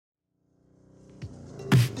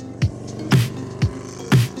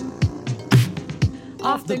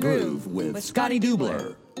Off the Groove with Scotty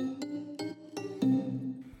Dubler.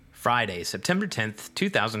 Friday, September 10th,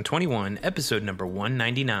 2021, episode number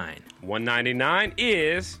 199. 199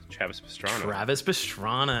 is Travis Pastrana. Travis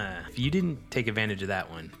Pastrana. If you didn't take advantage of that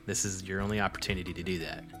one, this is your only opportunity to do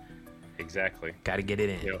that. Exactly. Got to get it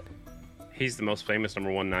in. You know, he's the most famous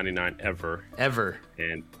number 199 ever. Ever.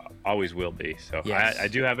 And always will be. So yes. I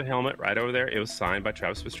do have a helmet right over there. It was signed by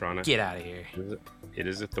Travis Pastrana. Get out of here. It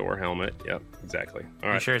is a Thor helmet. Yep, exactly. All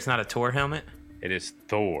right. You sure it's not a Tor helmet? It is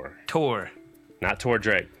Thor. Tor. Not Tor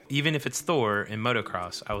Drake. Even if it's Thor in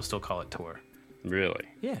motocross, I will still call it Tor. Really?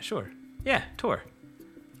 Yeah, sure. Yeah, Tor.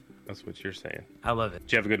 That's what you're saying. I love it.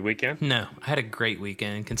 Did you have a good weekend? No, I had a great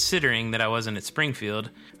weekend. Considering that I wasn't at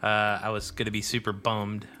Springfield, I was going to be super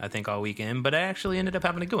bummed, I think, all weekend. But I actually ended up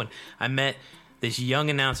having a good one. I met this young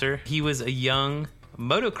announcer. He was a young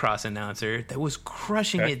motocross announcer that was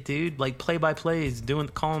crushing it, dude. Like play-by-plays,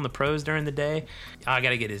 calling the pros during the day. I got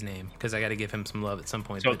to get his name because I got to give him some love at some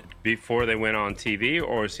point. So before they went on TV,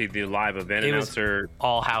 or was he the live event announcer?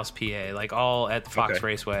 All house PA, like all at the Fox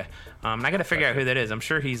Raceway. And I got to figure out who that is. I'm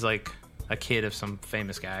sure he's like a kid of some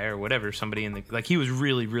famous guy or whatever. Somebody in the he was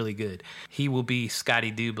really, really good. He will be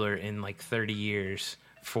Scotty Dubler in like 30 years.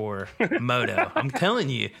 For moto. I'm telling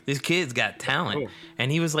you, this kid's got talent.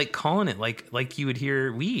 And he was like calling it like you would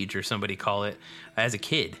hear Weege or somebody call it as a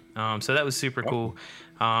kid. So that was super cool.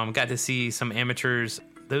 Got to see some amateurs.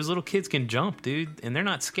 Those little kids can jump, dude, and they're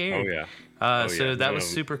not scared. So that was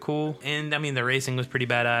super cool. And I mean, the racing was pretty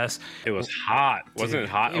badass. It was hot. Wasn't it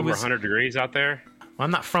hot? Over 100 degrees out there? Well,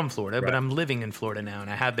 I'm not from Florida, but I'm living in Florida now, and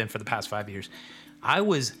I have been for the past 5 years.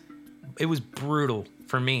 It was brutal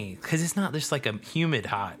for me because it's not just like a humid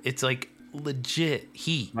hot. It's like legit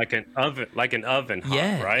heat, like an oven hot,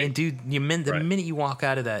 yeah, right? And dude, the minute you walk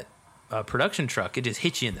out of that production truck, it just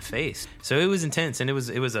hits you in the face. So it was intense, and it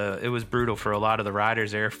was brutal for a lot of the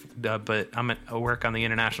riders there. But I work on the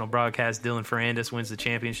international broadcast. Dylan Ferrandis wins the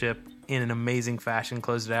championship in an amazing fashion,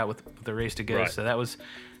 closed it out with the race to go. Right. So that was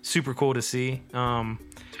super cool to see.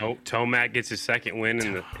 Tomac gets his second win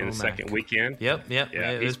in the second weekend. Yep. Yeah,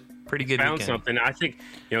 it was pretty good. Found weekend. Something. I think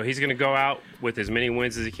he's going to go out with as many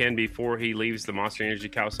wins as he can before he leaves the Monster Energy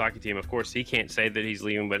Kawasaki team. Of course, he can't say that he's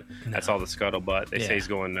leaving, but that's all the scuttlebutt. They say he's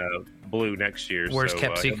going blue next year. Worst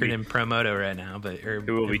kept secret in Pro Moto right now,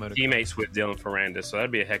 who will be teammates with Dylan Ferrandis. So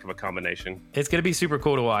that'd be a heck of a combination. It's going to be super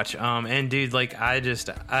cool to watch. And dude, like I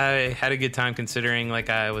had a good time considering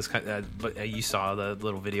I was. You saw the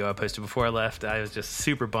little video I posted before I left. I was just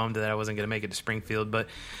super bummed that I wasn't going to make it to Springfield, but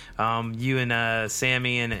you and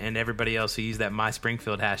Sammy and everybody else who used that My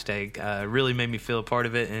Springfield hashtag really made me feel a part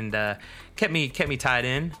of it and kept me tied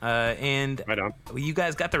in. And right on. You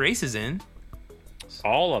guys got the races in.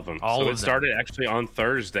 All of them. It started actually on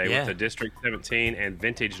Thursday with the District 17 and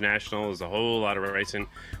Vintage National. There's a whole lot of racing.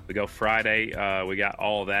 We go Friday. We got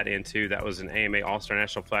all of that into. That was an AMA All-Star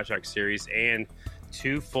National Flat Track Series and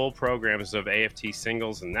 2 full programs of AFT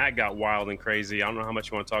singles, and that got wild and crazy. I don't know how much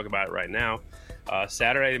you want to talk about it right now.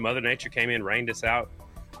 Saturday, Mother Nature came in, rained us out.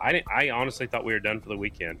 I honestly thought we were done for the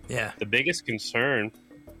weekend. Yeah. The biggest concern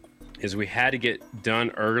is we had to get done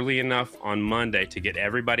early enough on Monday to get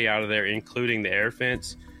everybody out of there, including the air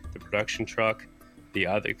fence, the production truck, the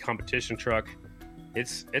other competition truck.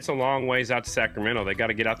 It's a long ways out to Sacramento. They got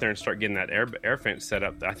to get out there and start getting that air fence set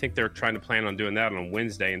up. I think they're trying to plan on doing that on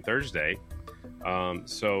Wednesday and Thursday.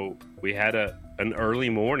 So we had an early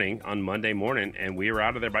morning on Monday morning, and we were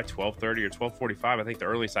out of there by 12:30 or 12:45. I think the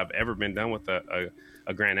earliest I've ever been done with a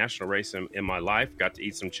Grand National race in my life. Got to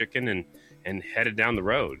eat some chicken and headed down the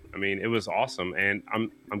road. I mean, it was awesome, and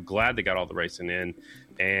I'm glad they got all the racing in,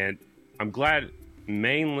 and I'm glad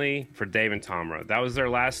mainly for Dave and Tamra. That was their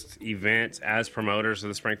last event as promoters of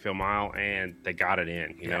the Springfield Mile, and they got it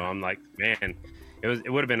in. You know, I'm like, man,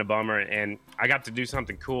 it would have been a bummer, and I got to do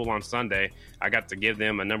something cool on Sunday. I got to give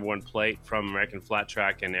them a #1 plate from American Flat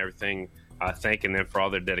Track and everything, thanking them for all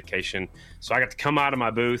their dedication. So I got to come out of my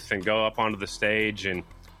booth and go up onto the stage, and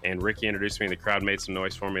Ricky introduced me, and the crowd made some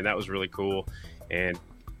noise for me. That was really cool, and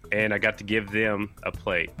I got to give them a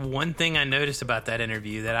plate. One thing I noticed about that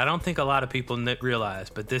interview that I don't think a lot of people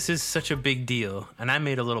realize, but this is such a big deal, and I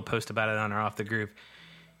made a little post about it on our Off the Group.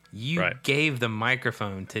 You gave the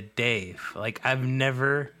microphone to Dave. Like, I've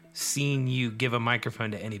never seen you give a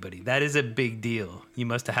microphone to anybody. That is a big deal. You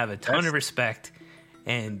must have a ton of respect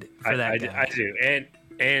and for that guy. I do.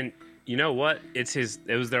 And You know what? It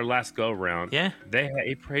was their last go round. Yeah.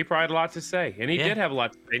 He probably had a lot to say, and he did have a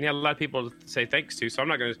lot. And he had a lot of people to say thanks to. So I'm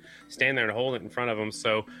not going to stand there and hold it in front of him.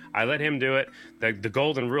 So I let him do it. The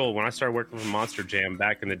golden rule when I started working for Monster Jam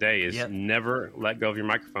back in the day is never let go of your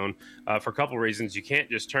microphone for a couple of reasons. You can't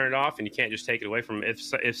just turn it off, and you can't just take it away from him.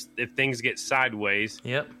 If things get sideways,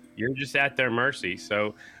 you're just at their mercy.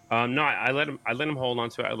 So. No, I let him hold on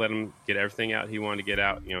to it. I let him get everything out he wanted to get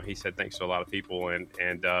out. You know, he said thanks to a lot of people, and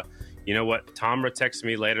you know what? Tomra texted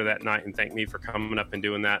me later that night and thanked me for coming up and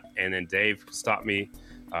doing that. And then Dave stopped me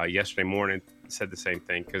yesterday morning, said the same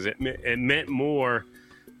thing because it meant more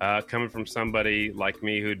coming from somebody like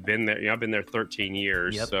me who'd been there. You know, I've been there 13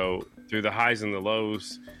 years, so through the highs and the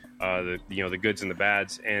lows. The goods and the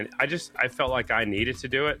bads, and I felt like I needed to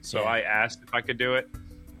do it, so I asked if I could do it.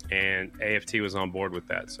 And AFT was on board with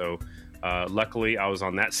that. So luckily, I was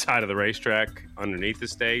on that side of the racetrack underneath the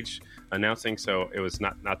stage announcing, so it was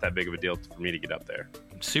not that big of a deal for me to get up there.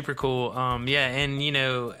 Super cool. And, you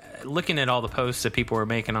know, looking at all the posts that people were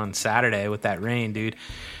making on Saturday with that rain, dude,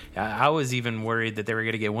 I was even worried that they were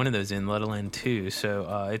going to get one of those in, let alone two.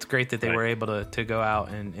 So it's great that they were able to go out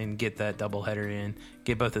and get that doubleheader in,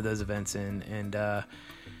 get both of those events in,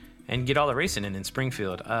 and get all the racing in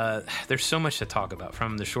Springfield. There's so much to talk about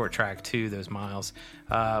from the short track to those miles.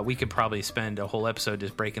 We could probably spend a whole episode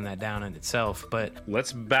just breaking that down in itself, but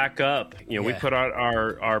let's back up. You know, we put out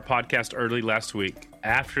our podcast early last week.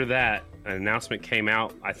 After that, an announcement came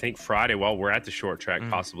out, I think Friday while we're at the short track,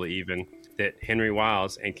 possibly even, that Henry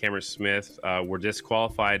Wiles and Cameron Smith were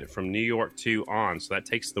disqualified from New York 2 on. So that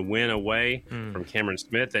takes the win away from Cameron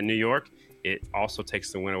Smith at New York. It also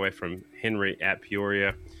takes the win away from Henry at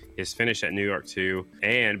Peoria. His finish at New York 2,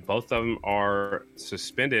 and both of them are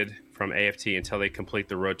suspended from AFT until they complete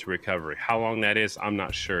the road to recovery. How long that is, I'm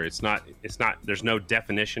not sure. It's not. There's no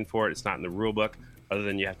definition for it. It's not in the rule book, other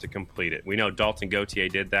than you have to complete it. We know Dalton Gauthier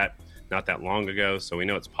did that not that long ago, so we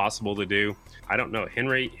know it's possible to do. I don't know.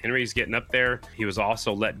 Henry's getting up there. He was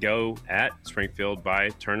also let go at Springfield by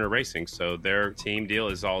Turner Racing, so their team deal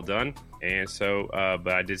is all done. And so,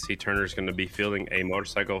 but I did see Turner's going to be fielding a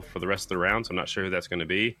motorcycle for the rest of the round, so I'm not sure who that's going to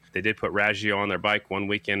be. They did put Raggio on their bike one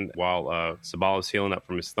weekend while Sabal was healing up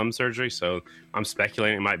from his thumb surgery, so I'm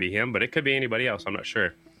speculating it might be him, but it could be anybody else. I'm not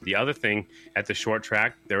sure. The other thing, at the short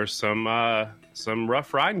track, there was some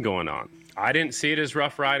rough riding going on. I didn't see it as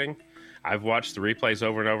rough riding. I've watched the replays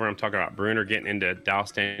over and over. I'm talking about Bruner getting into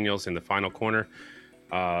Dallas Daniels in the final corner.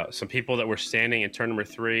 Some people that were standing in turn number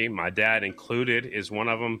 3, my dad included, is one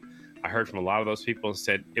of them. I heard from a lot of those people and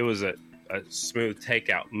said it was a smooth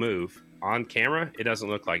takeout move. On camera, it doesn't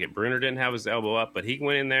look like it. Bruner didn't have his elbow up, but he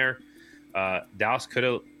went in there. Dallas could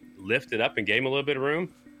have lifted up and gave him a little bit of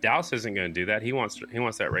room. Dallas isn't going to do that. He wants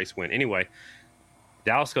that race win. Anyway,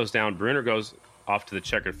 Dallas goes down. Bruner goes off to the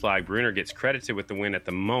checkered flag. Bruner gets credited with the win at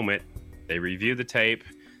the moment. They reviewed the tape.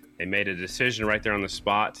 They made a decision right there on the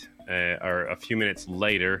spot, or a few minutes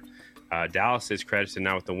later. Dallas is credited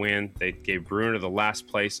now with the win. They gave Bruner the last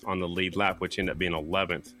place on the lead lap, which ended up being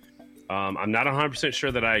 11th. I'm not 100%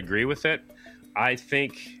 sure that I agree with it. I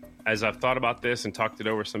think, as I've thought about this and talked it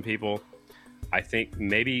over with some people, I think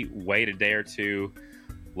maybe wait a day or two,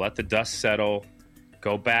 let the dust settle,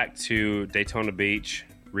 go back to Daytona Beach,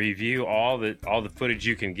 review all the footage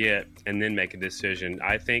you can get, and then make a decision.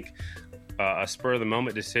 I think a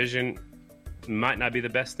spur-of-the-moment decision might not be the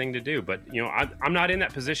best thing to do, but you know, I'm not in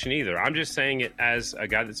that position either. I'm just saying it as a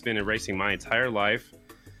guy that's been in racing my entire life.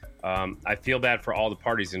 I feel bad for all the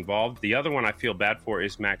parties involved. The other one I feel bad for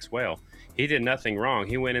is Max Whale. He did nothing wrong.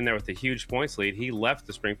 He went in there with a huge points lead. He left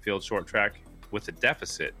the Springfield short track with a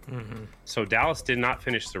deficit. So Dallas did not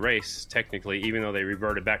finish the race technically, even though they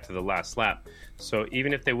reverted back to the last lap. So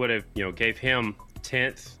even if they would have, gave him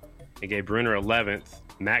 10th and gave Bruner 11th,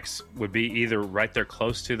 Max would be either right there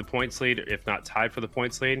close to the points lead, if not tied for the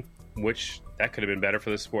points lead, which that could have been better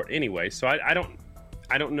for the sport anyway. So I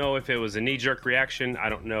don't know if it was a knee-jerk reaction. I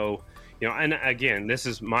don't know, and again, this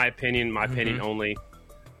is my opinion only.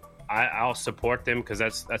 I'll support them because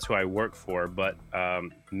that's who I work for, but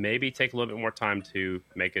maybe take a little bit more time to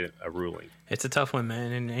make a ruling. It's a tough one,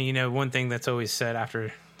 man. And one thing that's always said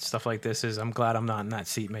after stuff like this is I'm glad I'm not in that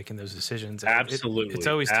seat making those decisions. Absolutely. It's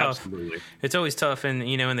always tough. Absolutely. It's always tough. And,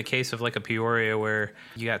 in the case of like a Peoria where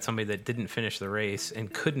you got somebody that didn't finish the race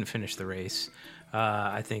and couldn't finish the race,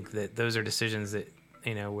 I think that those are decisions that,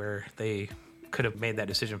 where they could have made that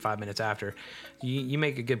decision 5 minutes after. You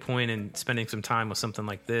make a good point in spending some time with something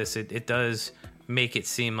like this. It does make it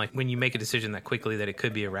seem like when you make a decision that quickly that it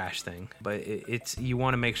could be a rash thing. But it's you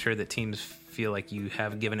want to make sure that teams feel like you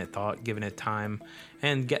have given it thought, given it time,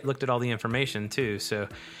 and looked at all the information too. So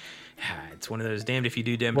It's one of those damned if you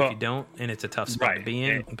do, damned if you don't, and it's a tough spot to be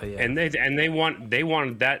in. But yeah. And they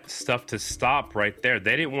wanted that stuff to stop right there.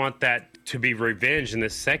 They didn't want that to be revenge in the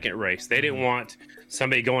second race. They didn't want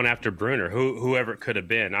somebody going after Bruner, whoever it could have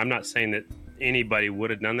been. I'm not saying that anybody would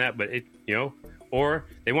have done that, but or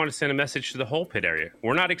they want to send a message to the whole pit area.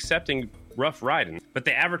 We're not accepting rough riding, but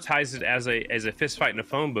they advertise it as a fist fight in a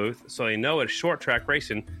phone booth, so they know at short track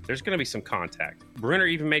racing there's going to be some contact. Bruner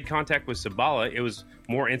even made contact with Zabala. It was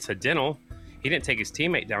more incidental. He didn't take his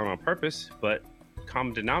teammate down on purpose, but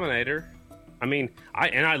common denominator. I mean,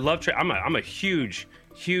 I love. I'm a huge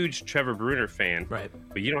Trevor Bruner fan, right?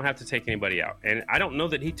 But you don't have to take anybody out, and I don't know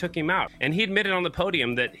that he took him out. And he admitted on the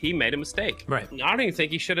podium that he made a mistake. Right. I don't even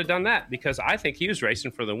think he should have done that because I think he was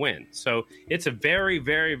racing for the win. So it's a very,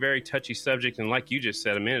 very, very touchy subject. And like you just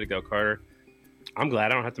said a minute ago, Carter, I'm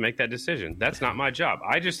glad I don't have to make that decision. That's not my job.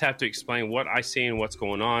 I just have to explain what I see and what's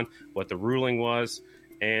going on, what the ruling was,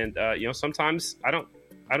 and sometimes I don't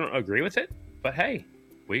agree with it, but hey.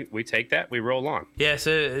 We take that, we roll on. Yeah, so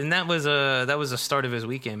and that was a start of his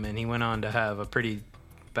weekend, man. He went on to have a pretty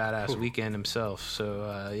badass weekend himself. So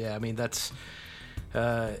I mean that's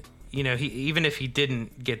he even if he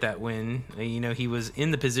didn't get that win, he was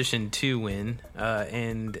in the position to win.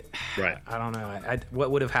 And right. I don't know,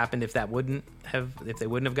 what would have happened if they wouldn't have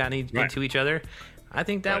gotten into each other. I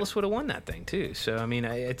think Dallas would have won that thing too. So I mean,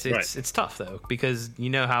 it's tough though because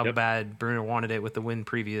how bad Bruner wanted it with the win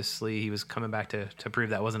previously. He was coming back to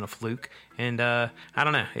prove that wasn't a fluke. And I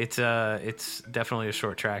don't know. It's definitely a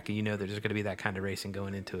short track. There's going to be that kind of racing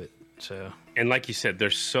going into it. So and like you said,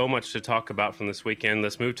 there's so much to talk about from this weekend.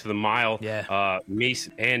 Let's move to the mile. Yeah. Meese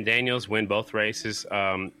and Daniels win both races.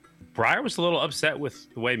 Breyer was a little upset with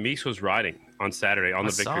the way Meese was riding on Saturday on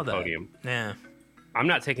the victory podium. Yeah. I'm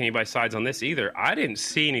not taking anybody's sides on this either. I didn't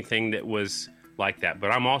see anything that was like that, but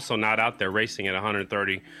I'm also not out there racing at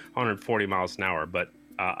 130, 140 miles an hour. But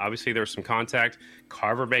obviously there was some contact.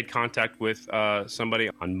 Carver made contact with somebody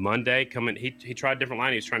on Monday. He tried a different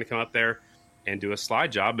line. He was trying to come up there and do a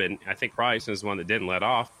slide job, and I think Price is the one that didn't let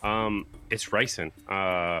off. It's racing.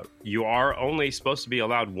 You are only supposed to be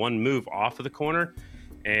allowed one move off of the corner,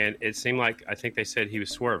 and it seemed like I think they said he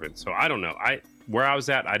was swerving. So I don't know. Where I was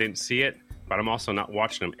at, I didn't see it. But I'm also not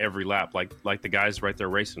watching them every lap like the guys right there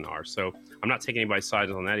racing are. So I'm not taking anybody's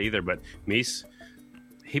sides on that either. But Meese,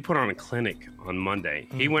 he put on a clinic on Monday.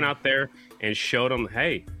 Mm-hmm. He went out there and showed them,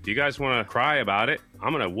 hey, if you guys want to cry about it,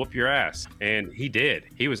 I'm going to whoop your ass. And he did.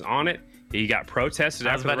 He was on it. He got protested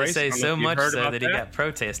after the race. I was about to say so much so that he got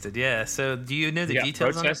protested. Yeah. So do you know the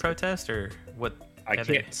details on the protest or what? I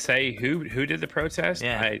can't say who did the protest.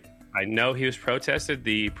 Yeah. I know he was protested.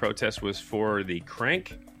 The protest was for the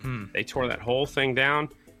crank. They tore that whole thing down,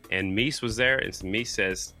 and Meese was there, and Meese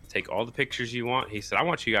says, take all the pictures you want. He said, I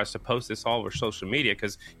want you guys to post this all over social media,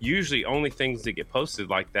 because usually only things that get posted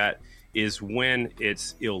like that is when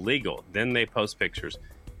it's illegal. Then they post pictures.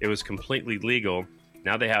 It was completely legal.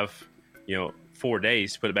 Now they have, 4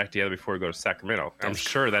 days to put it back together before we go to Sacramento. I'm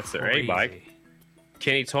sure that's their A-bike.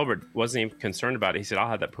 Kenny Tolbert wasn't even concerned about it. He said, I'll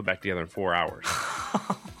have that put back together in 4 hours.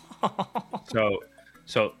 So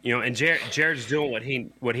and Jared's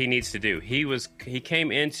doing what he needs to do. He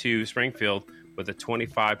came into Springfield with a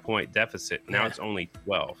 25-point deficit. Now it's only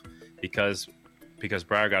 12 because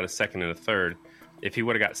Breyer got a second and a third. If he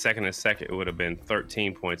would have got second and a second, it would have been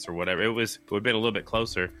 13 points or whatever. It would have been a little bit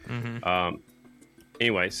closer. Mm-hmm.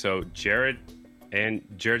 Anyway, so Jared's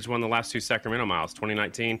won the last two Sacramento miles,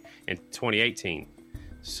 2019 and 2018.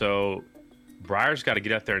 So Breyer's got to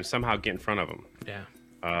get up there and somehow get in front of him. Yeah.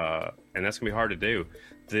 And that's gonna be hard to do.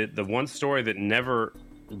 The one story that never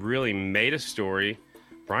really made a story,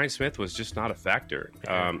 Brian Smith was just not a factor.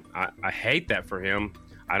 Yeah. I hate that for him.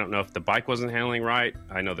 I don't know if the bike wasn't handling right.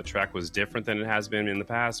 I know the track was different than it has been in the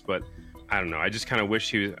past, but I don't know. I just kind of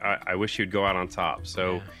wish I wish he would go out on top.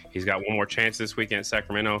 So He's got one more chance this weekend at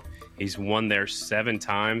Sacramento. He's won there 7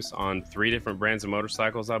 times on 3 different brands of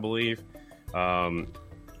motorcycles, I believe. Harley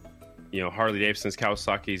Davidson's,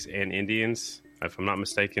 Kawasaki's, and Indians, if I'm not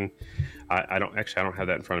mistaken. I don't have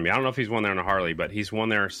that in front of me. I don't know if he's won there on a Harley, but he's won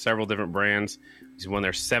there several different brands. He's won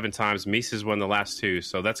there 7 times. Meese has won the last 2,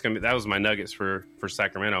 so that was my nuggets for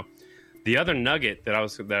Sacramento. The other nugget that I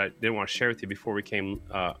didn't want to share with you before we came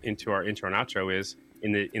into our intro and outro is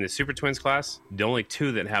in the Super Twins class. The only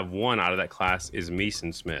 2 that have won out of that class is Meese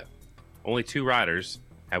and Smith. Only 2 riders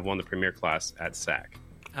have won the Premier class at SAC.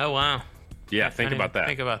 Oh wow! Yeah, think about that.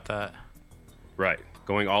 Think about that. Right.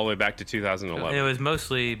 Going all the way back to 2011. It was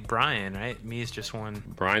mostly Brian, right? Meese just won.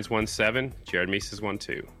 Brian's won 7. Jared Meese has won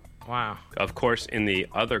 2. Wow. Of course, in the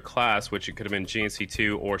other class, which it could have been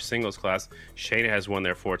GNC2 or singles class, Shayna has won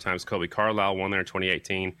there 4 times. Kobe Carlisle won there in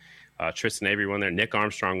 2018. Tristan Avery won there. Nick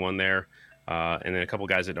Armstrong won there. And then a couple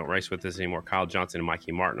guys that don't race with us anymore, Kyle Johnson and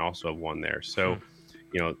Mikey Martin, also have won there. So,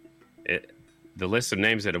 the list of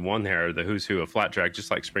names that have won there are the who's who of flat track, just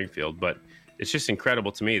like Springfield. But it's just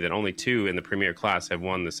incredible to me that only 2 in the premier class have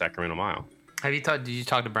won the Sacramento Mile. Did you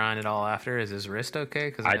talk to Brian at all after? Is his wrist okay?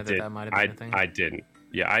 Because I know that might have been a thing. I didn't.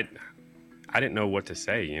 Yeah, I didn't know what to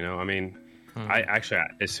say. I mean, I actually,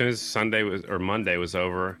 as soon as Monday was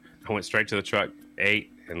over, I went straight to the truck,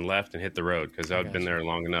 ate, and left and hit the road because I'd been there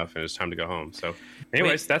long enough and it was time to go home. So,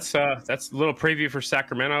 anyways, that's a little preview for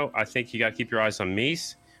Sacramento. I think you got to keep your eyes on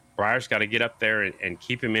Meese. Breyer's got to get up there and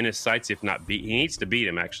keep him in his sights. If not beat, he needs to beat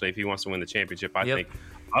him actually if he wants to win the championship. I think.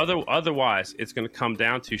 Otherwise, it's going to come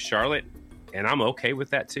down to Charlotte, and I'm okay with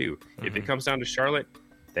that too. If it comes down to Charlotte,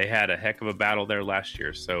 they had a heck of a battle there last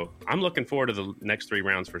year. So I'm looking forward to the next 3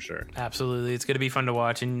 rounds for sure. Absolutely. It's going to be fun to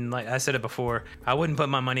watch. And like I said it before, I wouldn't put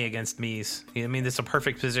my money against Meese. I mean, it's a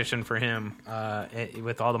perfect position for him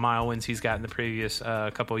with all the mile wins he's got in the previous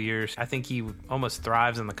couple of years. I think he almost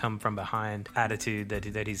thrives in the come from behind attitude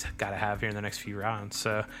that he's got to have here in the next few rounds.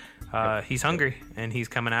 So he's hungry and he's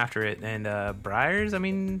coming after it. And Breyers, I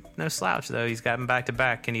mean, no slouch though. He's got him back to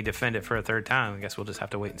back. Can he defend it for a 3rd time? I guess we'll just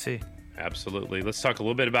have to wait and see. Absolutely. Let's talk a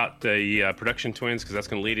little bit about the production twins because that's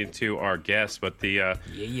going to lead into our guests. But the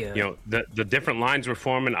different lines we're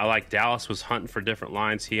forming. I like Dallas was hunting for different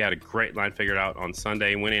lines. He had a great line figured out on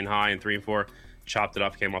Sunday. Went in high in 3 and 4, chopped it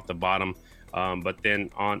off, came off the bottom. But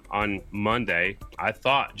then on Monday, I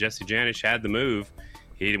thought Jesse Janisch had the move.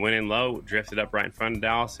 He went in low, drifted up right in front of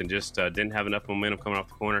Dallas, and just didn't have enough momentum coming off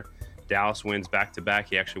the corner. Dallas wins back to back.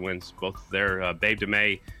 He actually wins both their Babe to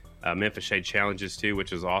May. Memphis Shade Challenges too,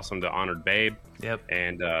 which is awesome to honor Babe. Yep.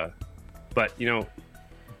 And but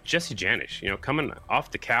Jesse Janisch, coming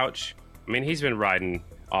off the couch. I mean, he's been riding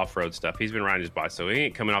off-road stuff. He's been riding his bike, so he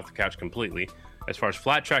ain't coming off the couch completely. As far as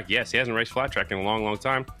flat track, yes, he hasn't raced flat track in a long, long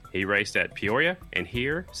time. He raced at Peoria and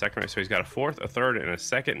here, second race, so he's got a 4th, a 3rd, and a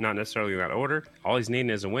 2nd, not necessarily in that order. All he's needing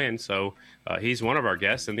is a win, so he's one of our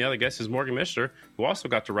guests, and the other guest is Morgan Mischler, who also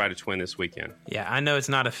got to ride a twin this weekend. Yeah, I know it's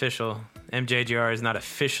not official. MJGR is not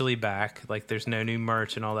officially back. Like, there's no new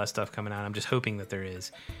merch and all that stuff coming out. I'm just hoping that there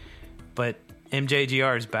is. But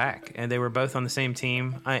MJGR is back, and they were both on the same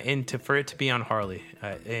team, for it to be on Harley,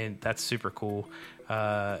 and that's super cool.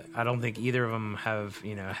 I don't think either of them have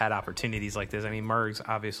had opportunities like this. I mean, Merg's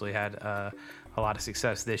obviously had a lot of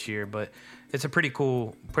success this year, but it's a pretty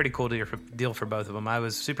cool deal for both of them. I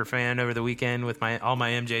was a super fan over the weekend with all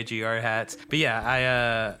my MJGR hats, but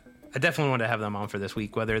yeah, I definitely want to have them on for this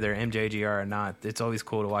week, whether they're MJGR or not. It's always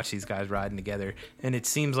cool to watch these guys riding together. And it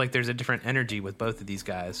seems like there's a different energy with both of these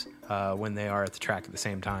guys when they are at the track at the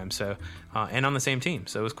same time. So, and on the same team.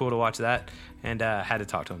 So it was cool to watch that, and had to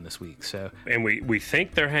talk to them this week. So, and we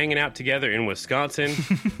think they're hanging out together in Wisconsin.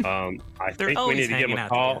 I think we need to give them a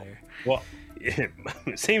call. Together. Well,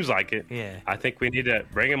 it seems like it. Yeah. I think we need to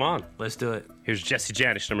bring him on. Let's do it. Here's Jesse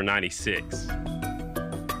Janisch, number 96.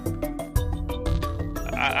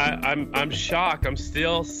 I'm shocked. I'm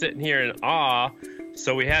still sitting here in awe.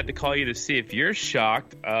 So we had to call you to see if you're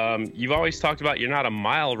shocked. You've always talked about you're not a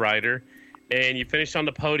mile rider, and you finished on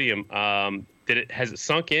the podium. Has it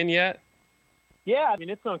sunk in yet? Yeah, I mean,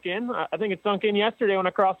 it sunk in. I think it sunk in yesterday when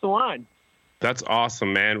I crossed the line. That's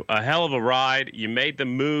awesome, man. A hell of a ride. You made the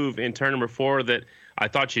move in turn number 4 that I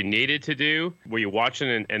thought you needed to do. Were you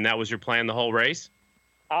watching and that was your plan the whole race?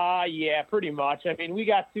 Yeah, pretty much. I mean, we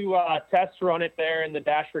got to test run it there in the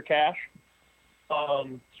Dash for Cash.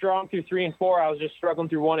 Strong through 3 and 4. I was just struggling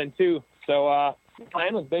through 1 and 2. So the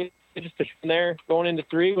plan was basically just to from there going into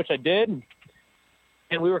 3, which I did,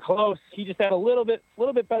 and we were close. He just had a little bit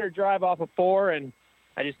better drive off of 4, and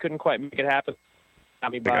I just couldn't quite make it happen.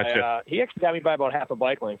 He actually got me by about half a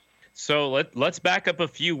bike length. So let's back up a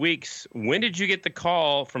few weeks. When did you get the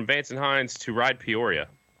call from Vance and Hines to ride Peoria?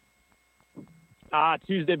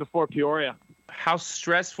 Tuesday before Peoria. How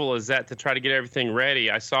stressful is that to try to get everything ready?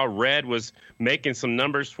 I saw Red was making some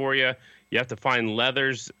numbers for you. You have to find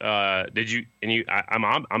leathers. Did you? And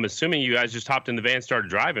I'm assuming you guys just hopped in the van and started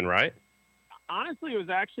driving, right? Honestly, it was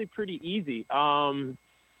actually pretty easy. I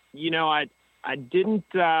didn't.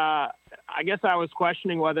 I guess I was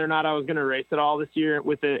questioning whether or not I was going to race at all this year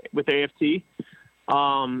with AFT.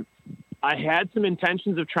 I had some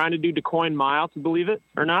intentions of trying to do DeCoin Mile, to believe it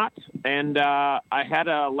or not, and I had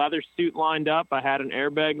a leather suit lined up. I had an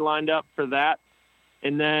airbag lined up for that,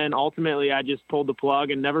 and then ultimately I just pulled the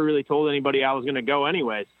plug and never really told anybody I was going to go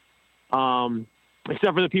anyways,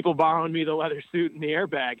 except for the people borrowing me the leather suit and the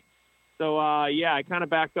airbag. So I kind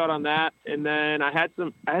of backed out on that, and then I had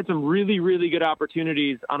some really, really good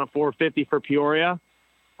opportunities on a 450 for Peoria.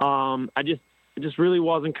 I just really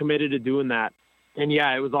wasn't committed to doing that. And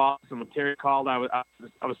yeah, it was awesome. When Terry called, I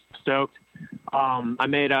was stoked. I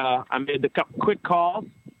made the couple quick calls,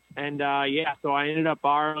 and so I ended up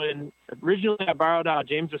borrowing. Originally, I borrowed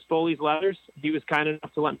James Rispoli's leathers. He was kind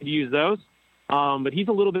enough to let me use those. But he's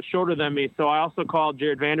a little bit shorter than me, so I also called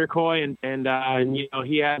Jared Vanderkoy, and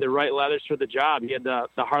he had the right leathers for the job. He had the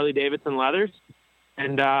Harley Davidson leathers,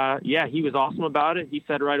 and he was awesome about it. He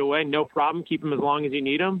said right away, no problem, keep them as long as you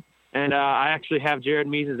need them. And I actually have Jared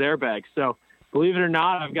Meese's airbags, so believe it or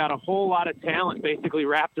not, I've got a whole lot of talent basically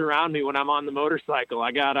wrapped around me when I'm on the motorcycle.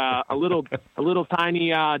 I got a little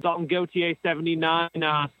tiny Dalton Gautier 79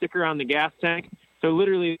 sticker on the gas tank. So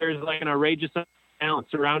literally, there's like an outrageous talent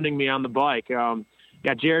surrounding me on the bike.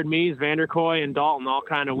 Got Jared Meese, Vanderkoy, and Dalton all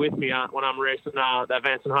kind of with me when I'm racing that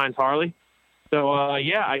Vance and Hines Harley. So I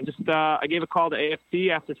gave a call to AFT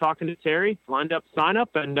after talking to Terry, lined up sign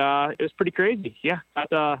up, and it was pretty crazy. Yeah,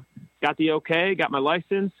 got the okay, got my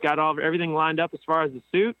license, got everything lined up as far as the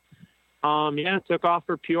suit. Took off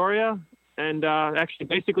for Peoria, and actually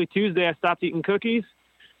basically Tuesday I stopped eating cookies.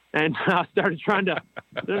 And I started trying to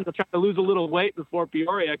lose a little weight before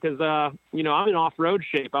Peoria because, I'm in off-road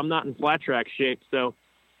shape. I'm not in flat track shape. So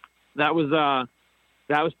that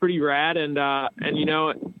was pretty rad. And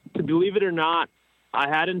to believe it or not, I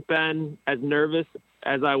hadn't been as nervous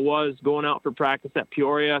as I was going out for practice at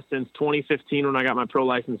Peoria since 2015 when I got my pro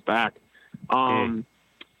license back.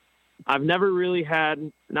 I've never really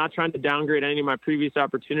had, not trying to downgrade any of my previous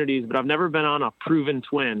opportunities, but I've never been on a proven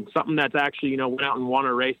twin, something that's actually, went out and won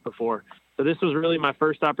a race before. So this was really my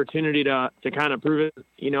first opportunity to kind of prove it.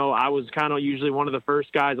 I was kind of usually one of the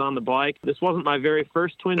first guys on the bike. This wasn't my very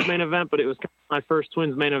first twins main event, but it was my first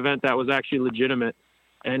twins main event that was actually legitimate.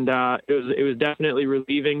 And it was definitely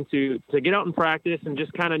relieving to get out and practice and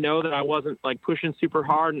just kind of know that I wasn't like pushing super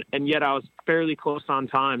hard, and yet I was fairly close on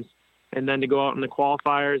times. And then to go out in the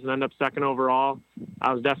qualifiers and end up second overall,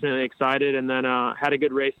 I was definitely excited. And then had a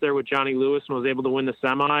good race there with Johnny Lewis and was able to win the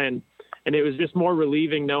semi. And it was just more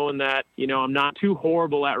relieving knowing that, I'm not too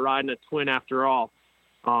horrible at riding a twin after all.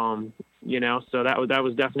 So that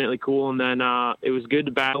was definitely cool. And then it was good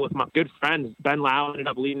to battle with my good friends. Ben Lau ended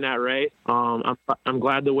up leading that race. I'm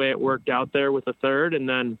glad the way it worked out there with the third. And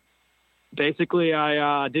then basically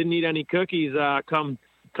I didn't eat any cookies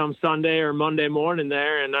come Sunday or Monday morning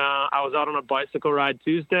there. And I was out on a bicycle ride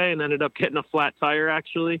Tuesday and ended up getting a flat tire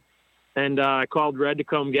actually. And I called Red to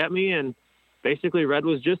come get me. And basically Red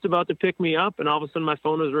was just about to pick me up. And all of a sudden my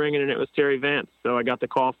phone was ringing and it was Terry Vance. So I got the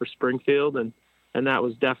call for Springfield and that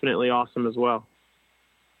was definitely awesome as well.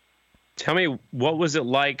 Tell me, what was it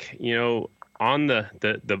like, on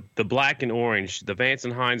the black and orange, the Vance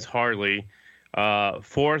and Hines Harley,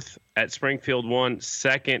 fourth at Springfield 1,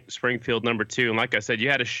 second Springfield number 2. And like I said, you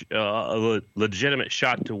had a legitimate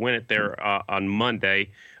shot to win it there on Monday.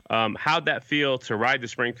 How'd that feel to ride the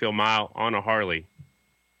Springfield Mile on a Harley?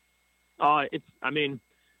 Honestly,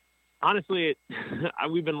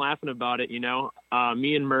 we've been laughing about it. Me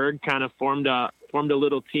and Merg kind of formed a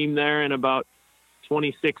little team there in about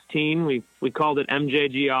 2016. We called it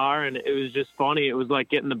MJGR, and it was just funny. It was like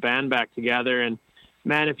getting the band back together. And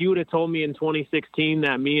man, if you would have told me in 2016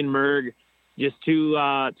 that me and Merg, just two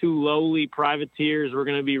lowly privateers, were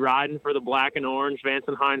going to be riding for the black and orange Vance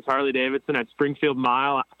and Hines Harley Davidson at Springfield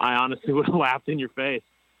Mile, I honestly would have laughed in your face.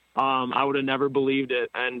 I would have never believed it.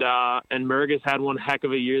 And Merg has had one heck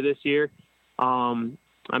of a year this year. I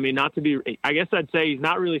guess I'd say he's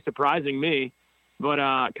not really surprising me, but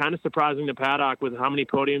kind of surprising the paddock with how many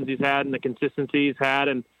podiums he's had and the consistency he's had.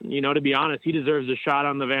 And, to be honest, he deserves a shot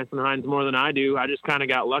on the Vance and Hines more than I do. I just kind of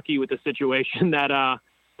got lucky with the situation that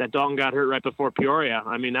Dalton got hurt right before Peoria.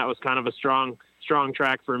 That was kind of a strong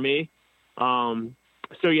track for me.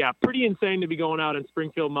 So yeah, pretty insane to be going out in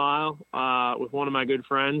Springfield Mile with one of my good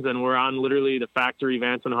friends, and we're on literally the factory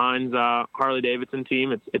Vance and Hines Harley Davidson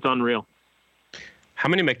team. It's unreal. How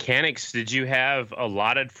many mechanics did you have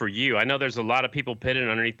allotted for you? I know there's a lot of people pitted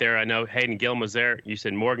underneath there. I know Hayden Gillen was there. You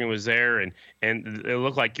said Morgan was there, and it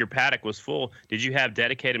looked like your paddock was full. Did you have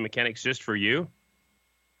dedicated mechanics just for you?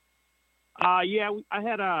 Yeah, I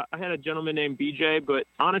had a gentleman named BJ, but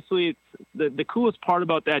honestly, the coolest part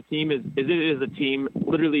about that team is it is a team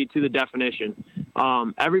literally to the definition.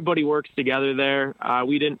 Everybody works together there.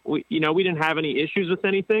 We didn't have any issues with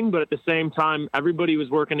anything, but at the same time, everybody was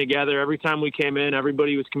working together. Every time we came in,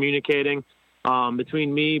 everybody was communicating.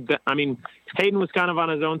 Between me, Hayden was kind of on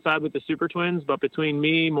his own side with the Super Twins, but between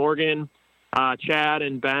me, Morgan, Chad,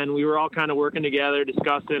 and Ben, we were all kind of working together,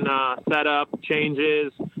 discussing setup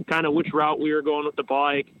changes, kind of which route we were going with the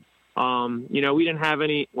bike. We didn't have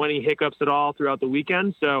any hiccups at all throughout the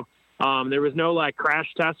weekend. So There was no like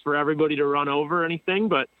crash test for everybody to run over or anything,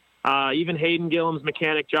 but even Hayden Gillum's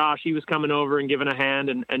mechanic, Josh, he was coming over and giving a hand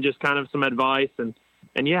and just kind of some advice.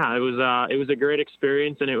 And yeah, it was a great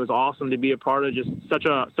experience, and it was awesome to be a part of just such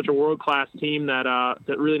a world-class team that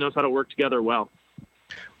really knows how to work together well.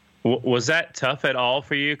 Was that tough at all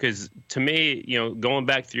for you? Because to me, going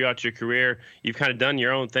back throughout your career, you've kind of done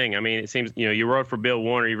your own thing. I mean, it seems, you rode for Bill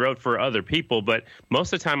Warner, you rode for other people, but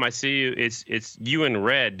most of the time I see you, it's you and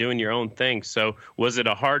Red doing your own thing. So was it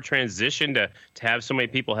a hard transition to have so many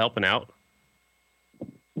people helping out?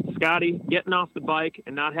 Scotty, getting off the bike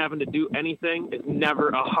and not having to do anything is never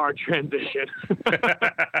a hard transition.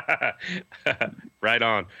 Right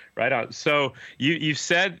on. So you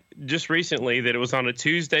said just recently that it was on a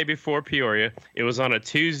Tuesday before Peoria. It was on a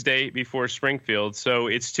Tuesday before Springfield. So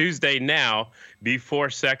it's Tuesday now before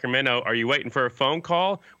Sacramento. Are you waiting for a phone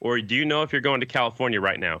call, or do you know if you're going to California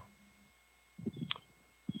right now?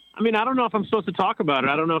 I mean, I don't know if I'm supposed to talk about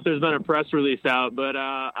it. I don't know if there's been a press release out, but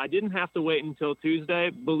I didn't have to wait until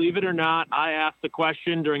Tuesday. Believe it or not, I asked the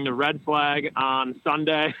question during the red flag on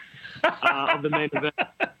Sunday of the main event.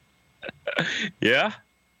 Yeah?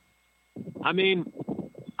 I mean,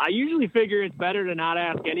 I usually figure it's better to not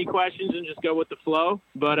ask any questions and just go with the flow.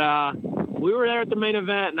 But we were there at the main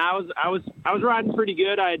event, and I was riding pretty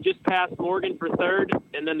good. I had just passed Morgan for third,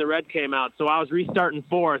 and then the red came out, so I was restarting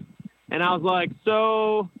fourth. And I was like,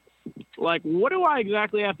 what do I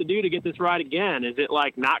exactly have to do to get this ride again? Is it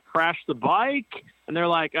like not crash the bike? And they're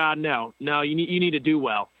like, no, you need to do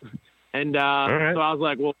well. And right. So I was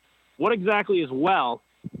like, well, what exactly is well?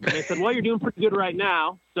 And they said, well, you're doing pretty good right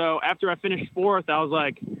now. So after I finished fourth, I was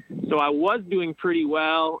like, so I was doing pretty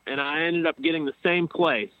well, and I ended up getting the same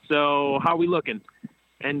place. So how are we looking?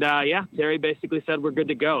 And yeah, Terry basically said we're good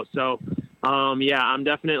to go. So yeah, I'm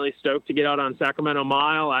definitely stoked to get out on Sacramento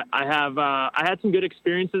Mile. I had some good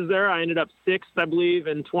experiences there. I ended up sixth, I believe,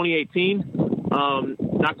 in 2018.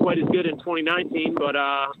 Not quite as good in 2019, but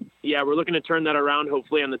yeah, we're looking to turn that around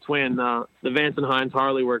hopefully on the Twin. The Vance and Hines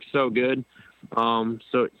Harley works so good.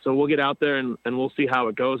 So we'll get out there and we'll see how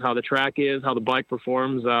it goes, how the track is, how the bike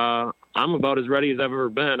performs. I'm about as ready as I've ever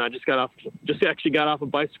been. I just actually got off a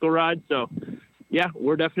bicycle ride. So yeah,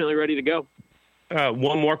 we're definitely ready to go.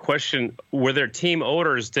 One more question. Were there team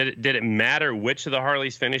orders? Did it matter which of the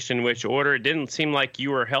Harleys finished in which order? It didn't seem like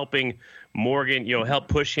you were helping Morgan, help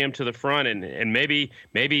push him to the front. And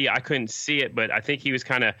maybe I couldn't see it, but I think he was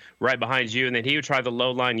kind of right behind you. And then he would try the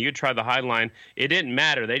low line, you'd try the high line. It didn't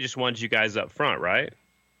matter. They just wanted you guys up front, right?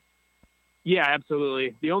 Yeah,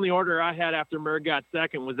 absolutely. The only order I had after Merg got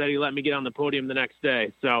second was that he let me get on the podium the next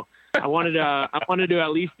day. So I wanted to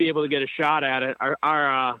at least be able to get a shot at it.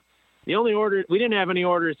 The only order, we didn't have any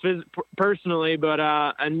orders personally, but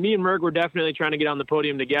and me and Merg were definitely trying to get on the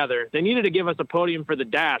podium together. They needed to give us a podium for the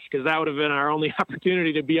dash because that would have been our only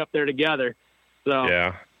opportunity to be up there together. So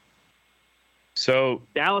yeah. So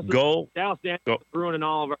Dallas ruining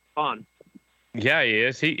all of our fun. Yeah, he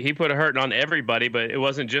is. He put a hurting on everybody, but it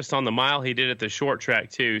wasn't just on the mile. He did it the short track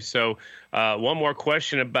too. So one more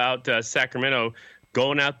question about Sacramento.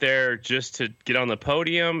 Going out there just to get on the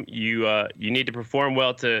podium, you need to perform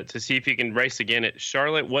well to see if you can race again at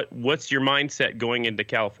Charlotte. What's your mindset going into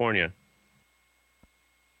California?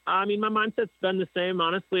 I mean, my mindset's been the same,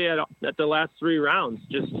 honestly, at the last three rounds.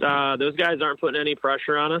 Just those guys aren't putting any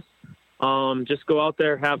pressure on us. Just go out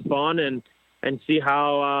there, have fun, and see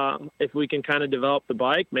how if we can kind of develop the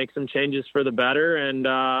bike, make some changes for the better, and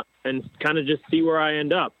kind of just see where I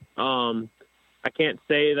end up. I can't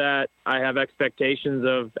say that I have expectations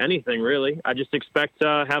of anything, really. I just expect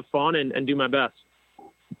to have fun and do my best.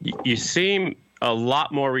 You seem a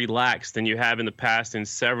lot more relaxed than you have in the past in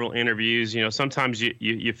several interviews. Sometimes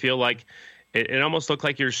you feel like it almost looked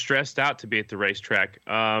like you're stressed out to be at the racetrack.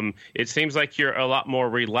 It seems like you're a lot more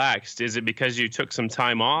relaxed. Is it because you took some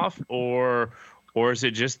time off, or is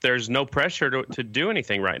it just there's no pressure to do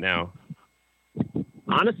anything right now?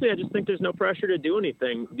 Honestly, I just think there's no pressure to do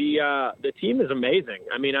anything. The team is amazing.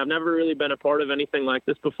 I mean, I've never really been a part of anything like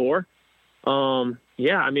this before.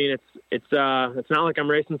 Yeah, I mean, it's not like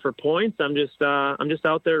I'm racing for points. I'm just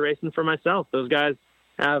out there racing for myself. Those guys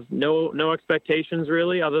have no expectations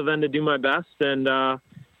really, other than to do my best.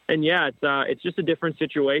 And yeah, it's just a different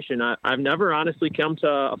situation. I've never honestly come to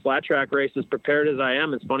a flat track race as prepared as I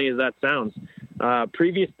am. As funny as that sounds.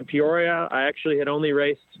 Previous to Peoria, I actually had only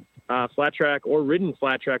raced flat track or ridden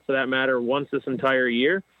flat track for that matter once this entire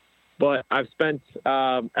year, but I've spent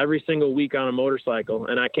every single week on a motorcycle,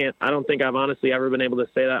 and I don't think I've honestly ever been able to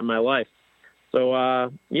say that in my life. So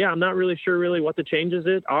yeah, I'm not really sure what the changes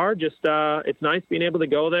are. Just it's nice being able to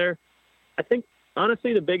go there. I think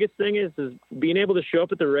honestly, the biggest thing is being able to show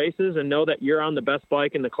up at the races and know that you're on the best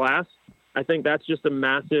bike in the class. I think that's just a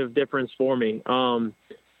massive difference for me.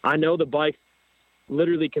 I know the bike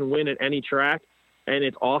literally can win at any track, and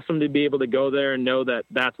it's awesome to be able to go there and know that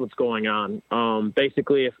that's what's going on.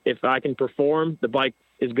 Basically, if I can perform, the bike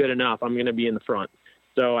is good enough, I'm going to be in the front.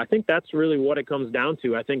 So I think that's really what it comes down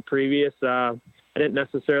to. I think I didn't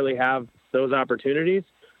necessarily have those opportunities.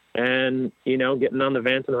 And, getting on the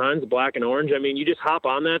Vance and Hines, black and orange, I mean, you just hop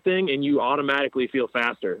on that thing and you automatically feel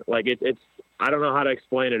faster. Like it's I don't know how to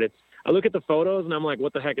explain it. I look at the photos and I'm like,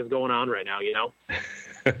 what the heck is going on right now,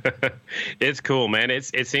 It's cool, man.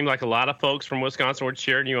 It seemed like a lot of folks from Wisconsin were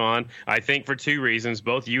cheering you on. I think for two reasons.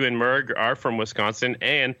 Both you and Merg are from Wisconsin,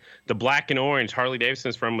 and the black and orange, Harley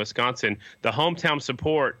Davidson's from Wisconsin. The hometown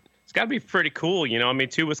support, it's got to be pretty cool, I mean,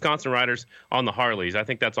 two Wisconsin riders on the Harleys. I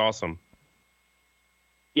think that's awesome.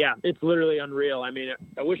 Yeah, it's literally unreal. I mean,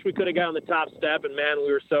 I wish we could have got on the top step, and, man,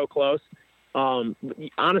 we were so close.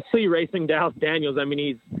 Honestly, racing Dallas Daniels, I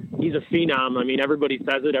mean, he's a phenom. I mean, everybody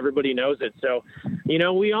says it, everybody knows it. So,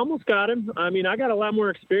 we almost got him. I mean, I got a lot more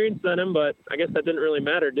experience than him, but I guess that didn't really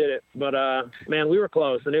matter, did it? But, man, we were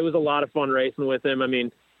close, and it was a lot of fun racing with him. I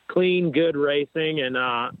mean, clean, good racing, and,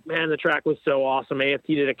 man, the track was so awesome. AFT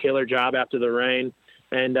did a killer job after the rain.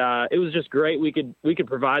 And it was just great. We could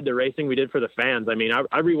provide the racing we did for the fans. I mean,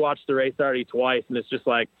 I rewatched the race already twice, and it's just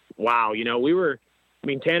like, wow,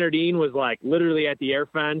 Tanner Dean was like literally at the air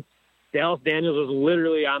fence. Dallas Daniels was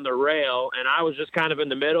literally on the rail, and I was just kind of in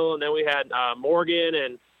the middle. And then we had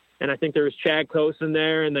Morgan, and I think there was Chad Cosen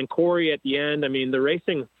there, and then Corey at the end. I mean, the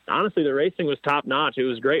racing was top notch. It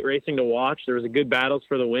was great racing to watch. There was a good battles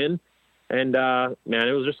for the win. And, man,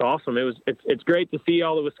 it was just awesome. It's great to see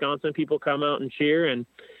all the Wisconsin people come out and cheer. And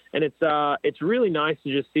it's really nice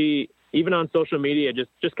to just see, even on social media,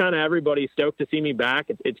 just kind of everybody stoked to see me back.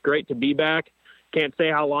 It's great to be back. Can't say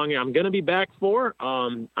how long I'm going to be back for.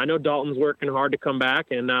 I know Dalton's working hard to come back,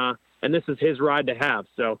 and this is his ride to have.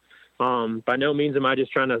 So, by no means am I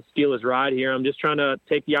just trying to steal his ride here. I'm just trying to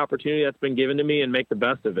take the opportunity that's been given to me and make the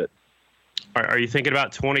best of it. Are you thinking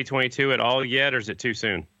about 2022 at all yet, or is it too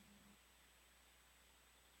soon?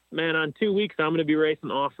 Man, on 2 weeks, I'm going to be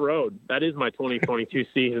racing off-road. That is my 2022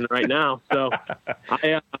 season right now. So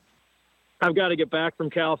I've got to get back from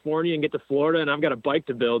California and get to Florida, and I've got a bike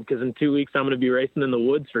to build because in 2 weeks I'm going to be racing in the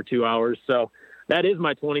woods for 2 hours. So that is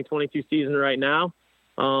my 2022 season right now.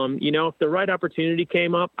 If the right opportunity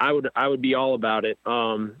came up, I would be all about it.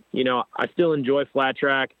 I still enjoy flat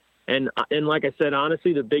track. And like I said,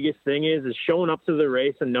 honestly, the biggest thing is showing up to the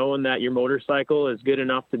race and knowing that your motorcycle is good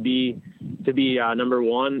enough to be number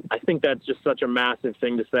one. I think that's just such a massive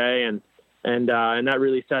thing to say, and that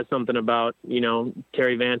really says something about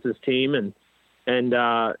Terry Vance's team and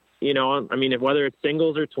I mean, whether it's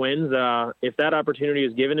singles or twins, if that opportunity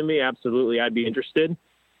is given to me, absolutely, I'd be interested.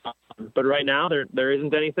 But right now, there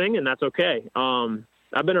isn't anything, and that's okay.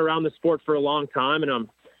 I've been around the sport for a long time, and I'm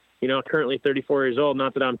currently 34 years old.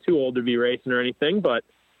 Not that I'm too old to be racing or anything, but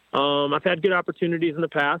I've had good opportunities in the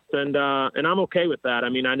past, and I'm okay with that. I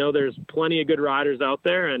mean, I know there's plenty of good riders out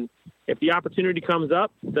there, and if the opportunity comes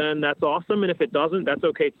up, then that's awesome. And if it doesn't, that's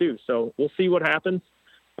okay too. So we'll see what happens.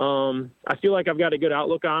 I feel like I've got a good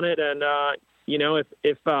outlook on it, and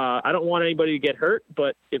if I don't want anybody to get hurt,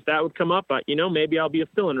 but if that would come up, maybe I'll be a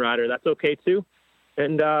fill-in rider. That's okay too.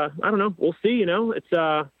 And I don't know. We'll see.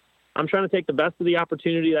 I'm trying to take the best of the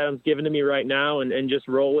opportunity that is given to me right now and just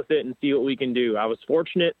roll with it and see what we can do. I was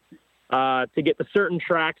fortunate to get the certain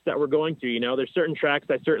tracks that we're going to. There's certain tracks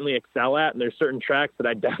I certainly excel at, and there's certain tracks that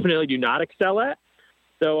I definitely do not excel at.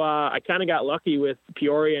 So I kind of got lucky with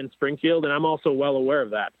Peoria and Springfield, and I'm also well aware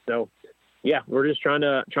of that. So, yeah, we're just trying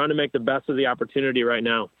to make the best of the opportunity right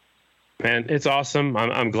now. Man, it's awesome.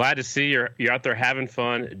 I'm glad to see you're out there having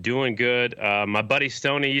fun, doing good. My buddy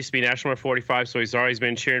Stoney used to be National number 45, so he's always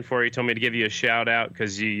been cheering for you. He told me to give you a shout out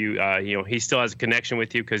because he still has a connection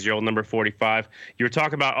with you because you're old number 45. You were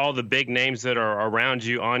talking about all the big names that are around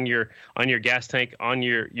you on your gas tank, on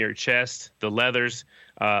your chest, the leathers,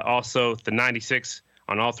 also the 96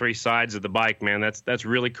 on all three sides of the bike. Man, that's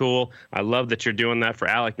really cool. I love that you're doing that for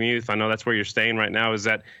Alec Muth. I know that's where you're staying right now, is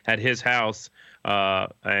at his house.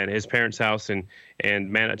 And his parents' house, and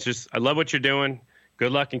man, I love what you're doing.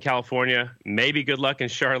 Good luck in California, maybe good luck in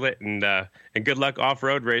Charlotte, and good luck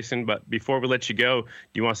off-road racing. But before we let you go, do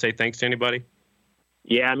you want to say thanks to anybody?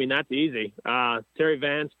 Yeah, I mean, that's easy. Terry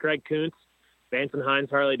Vance, Craig Kuntz, Vance and Hines,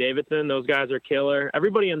 Harley Davidson, those guys are killer.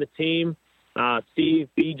 Everybody on the team, Steve,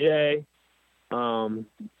 BJ,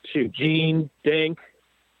 Gene, Dink,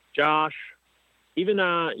 Josh, even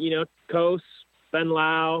Kos, Ben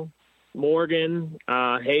Lau, Morgan,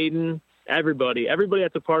 Hayden, everybody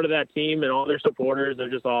that's a part of that team and all their supporters. They're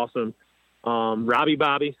just awesome. Robbie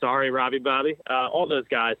Bobby, all those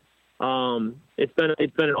guys. It's been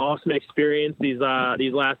an awesome experience these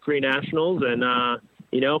last 3 nationals, and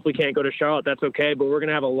if we can't go to Charlotte, that's okay. But we're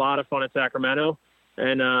gonna have a lot of fun at Sacramento,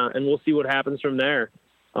 and we'll see what happens from there.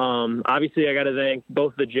 Obviously, I got to thank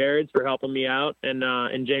both the Jareds for helping me out, and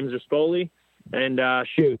James Rispoli, and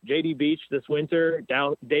JD Beach this winter,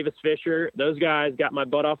 Davis Fisher. Those guys got my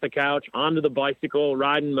butt off the couch onto the bicycle,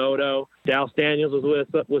 riding moto. Dallas Daniels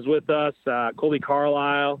was with us. Colby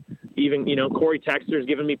Carlisle, even Corey Texter's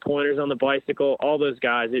giving me pointers on the bicycle. All those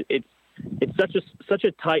guys. It's such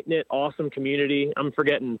a tight knit, awesome community. I'm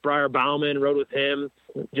forgetting Briar Bauman, rode with him.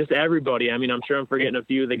 Just everybody. I mean, I'm sure I'm forgetting a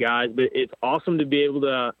few of the guys, but it's awesome to be able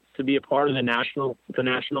to be a part of the national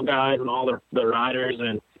guys and all the riders,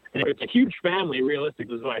 and it's a huge family.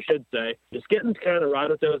 Realistically, is what I should say. Just getting to kind of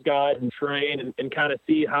ride with those guys and train and kind of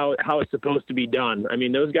see how it's supposed to be done. I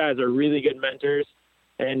mean, those guys are really good mentors.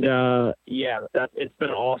 And, it's been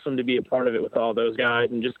awesome to be a part of it with all those guys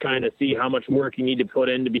and just kind of see how much work you need to put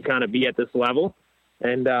in to be at this level.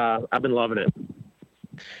 And I've been loving it.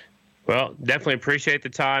 Well, definitely appreciate the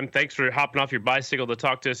time. Thanks for hopping off your bicycle to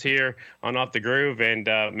talk to us here on Off the Groove. And,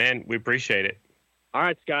 man, we appreciate it. All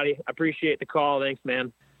right, Scotty. I appreciate the call. Thanks,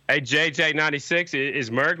 man. Hey, JJ96, is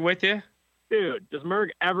Merg with you? Dude, does Merg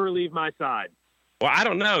ever leave my side? Well, I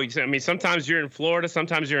don't know. I mean, sometimes you're in Florida,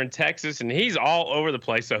 sometimes you're in Texas, and he's all over the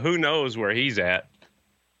place, so who knows where he's at.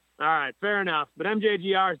 All right, fair enough. But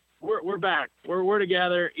MJGR, we're back. We're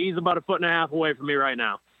together. He's about a foot and a half away from me right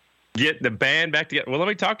now. Get the band back together. Well, let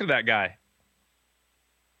me talk to that guy.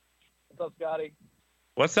 What's up, Scotty?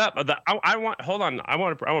 What's up? I want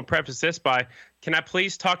to preface this by, can I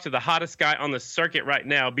please talk to the hottest guy on the circuit right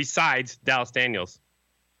now besides Dallas Daniels?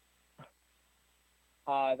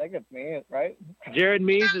 I think it's me, right? Jared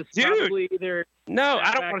Mees is probably either. No,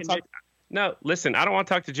 I don't want to talk. No, listen, I don't want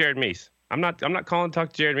to talk to Jared Mees. I'm not calling to talk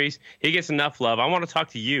to Jared Mees. He gets enough love. I want to talk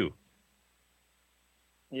to you.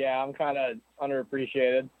 Yeah, I'm kind of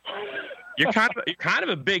underappreciated. You're kind of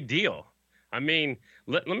a big deal. I mean,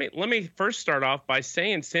 let me first start off by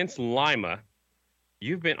saying since Lima,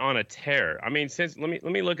 you've been on a tear. I mean, let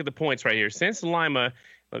me look at the points right here. Since Lima,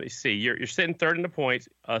 let me see. You're sitting third in the points,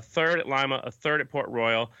 a third at Lima, a third at Port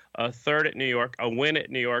Royal, a third at New York, a win at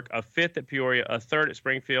New York, a fifth at Peoria, a third at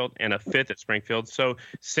Springfield, and a fifth at Springfield. So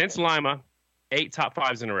since Lima, 8 top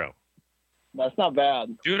 5s in a row. That's not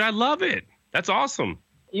bad. Dude, I love it. That's awesome.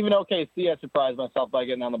 Even OKC, I surprised myself by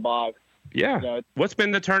getting on the box. Yeah. What's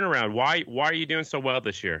been the turnaround? Why are you doing so well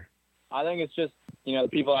this year? I think it's just, the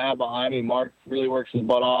people I have behind me. Mark really works his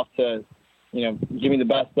butt off to, give me the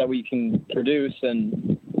best that we can produce.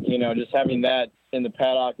 And, just having that in the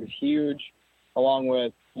paddock is huge, along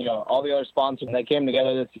with, all the other sponsors that came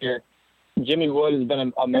together this year. Jimmy Wood has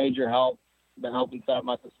been a major help, been helping set up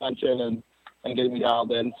my suspension and getting me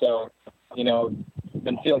dialed in. So,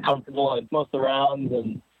 been feeling comfortable at most of the rounds,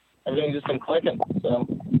 and everything's just been clicking. So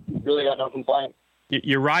really got no complaints.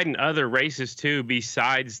 You're riding other races too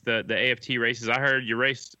besides the AFT races. I heard you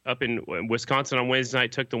raced up in Wisconsin on Wednesday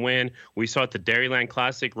night, took the win. We saw at the Dairyland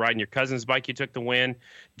Classic, riding your cousin's bike, you took the win.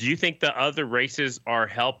 Do you think the other races are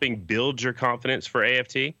helping build your confidence for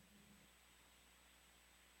AFT?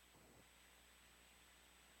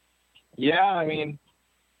 Yeah, I mean,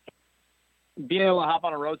 being able to hop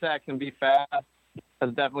on a road tax and be fast has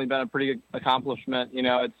definitely been a pretty good accomplishment.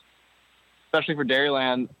 It's especially for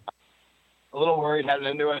Dairyland. A little worried heading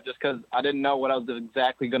into it just because I didn't know what I was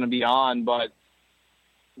exactly going to be on. But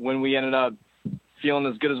when we ended up feeling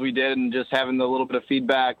as good as we did and just having the little bit of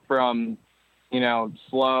feedback from,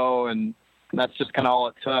 Slow, and that's just kind of all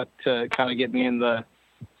it took to kind of get me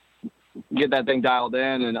get that thing dialed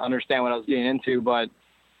in and understand what I was getting into. But,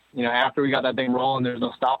 after we got that thing rolling, there's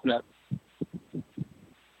no stopping it.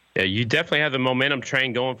 Yeah, you definitely have the momentum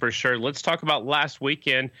train going for sure. Let's talk about last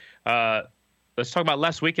weekend. Let's talk about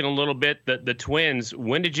last weekend a little bit. The twins,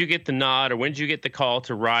 when did you get the nod or when did you get the call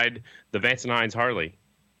to ride the Vance and Hines Harley?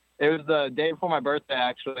 It was the day before my birthday,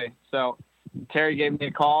 actually. So Terry gave me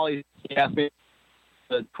a call. He asked me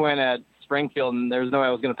the twin at Springfield, and there was no way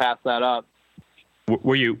I was going to pass that up.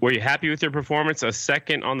 Were you happy with your performance? A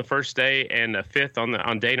second on the first day and a fifth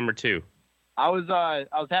on day number 2. I was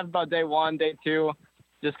happy about day 1, day 2.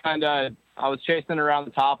 Just I was chasing around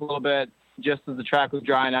the top a little bit just as the track was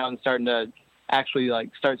drying out and starting to actually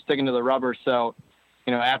start sticking to the rubber. So,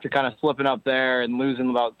 after kind of slipping up there and losing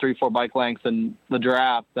about 3-4 bike lengths in the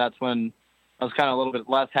draft, that's when I was kind of a little bit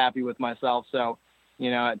less happy with myself. So,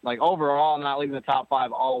 overall, not leaving the top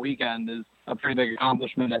 5 all weekend is a pretty big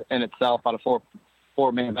accomplishment in itself out of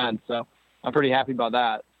four main events. So I'm pretty happy about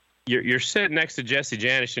that. You're sitting next to Jesse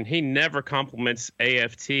Janisch, and he never compliments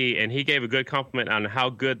AFT, and he gave a good compliment on how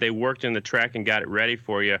good they worked in the track and got it ready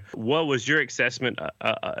for you. What was your assessment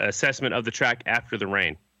of the track after the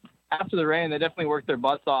rain? After the rain, they definitely worked their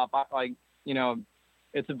butts off.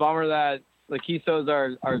 It's a bummer that the Kisos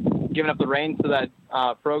are giving up the reins to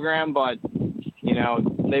that program, but,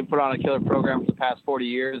 they put on a killer program for the past 40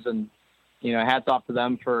 years, and, hats off to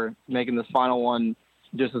them for making this final one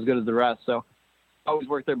just as good as the rest. So always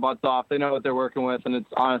work their butts off. They know what they're working with, and it's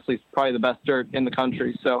honestly probably the best dirt in the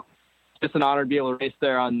country. So just an honor to be able to race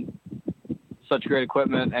there on such great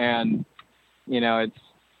equipment. And, it's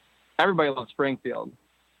everybody loves Springfield.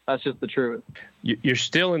 That's just the truth. You're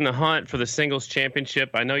still in the hunt for the singles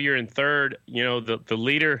championship. I know you're in third. The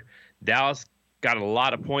leader, Dallas, got a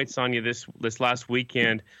lot of points on you this last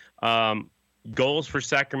weekend. Goals for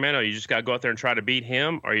Sacramento? You just got to go out there and try to beat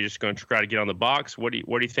him, or are you just going to try to get on the box? What are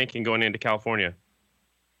you thinking going into California?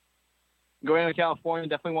 Going into California,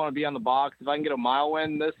 definitely want to be on the box. If I can get a mile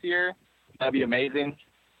win this year, that'd be amazing.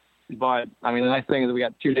 But, the nice thing is we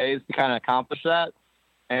got 2 days to kind of accomplish that.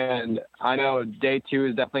 And I know day 2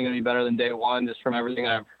 is definitely going to be better than day 1, just from everything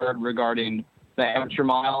I've heard regarding the amateur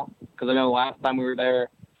mile. Because I know the last time we were there,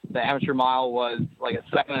 the amateur mile was like a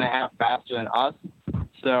second and a half faster than us.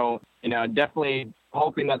 So, definitely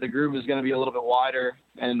hoping that the groove is going to be a little bit wider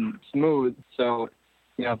and smooth. So,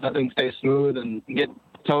 if that thing stays smooth and get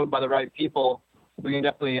towed by the right people, we can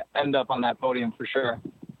definitely end up on that podium for sure.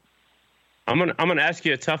 I'm gonna ask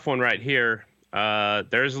you a tough one right here.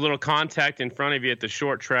 There's a little contact in front of you at the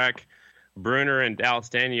short track, Bruner and Dallas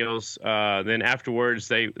Daniels. Then afterwards,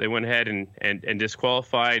 they went ahead and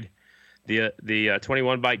disqualified the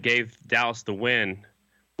 21 bike, gave Dallas the win.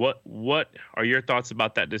 What are your thoughts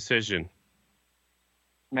about that decision?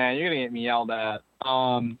 Man, you're gonna get me yelled at.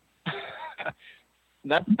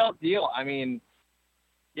 That's a tough deal. I think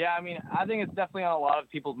it's definitely on a lot of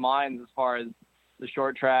people's minds as far as the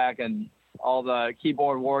short track and all the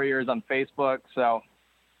keyboard warriors on Facebook. So,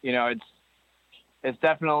 it's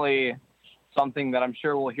definitely something that I'm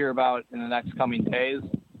sure we'll hear about in the next coming days.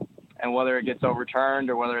 And whether it gets overturned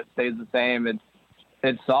or whether it stays the same,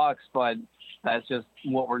 it sucks, but that's just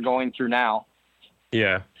what we're going through now.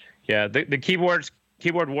 Yeah. The keyboard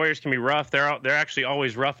warriors can be rough. They're actually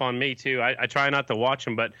always rough on me too. I try not to watch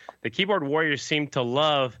them, but the keyboard warriors seem to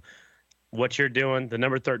love what you're doing, the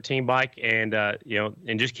number 13 bike, and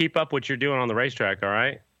and just keep up what you're doing on the racetrack. All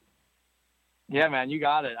right. Yeah, man, you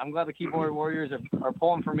got it. I'm glad the keyboard warriors are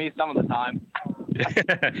pulling for me some of the time.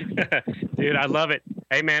 Dude, I love it.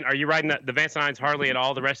 Hey, man, are you riding the Vance and Hines Harley at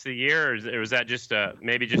all the rest of the year, or was that just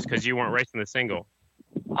maybe just because you weren't racing the single?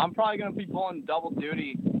 I'm probably going to be pulling double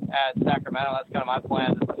duty at Sacramento. That's kind of my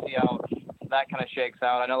plan, just to see how that kind of shakes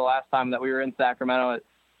out. I know the last time that we were in Sacramento,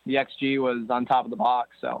 the XG was on top of the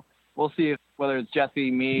box. So we'll see whether it's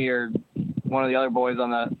Jesse, me, or one of the other boys on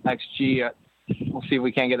the XG. We'll see if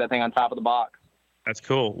we can't get that thing on top of the box. That's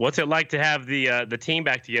cool. What's it like to have the team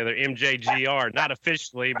back together, MJGR? Not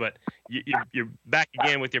officially, but you're back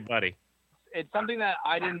again with your buddy. It's something that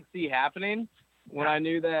I didn't see happening when I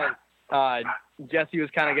knew that Jesse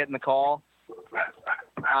was kind of getting the call.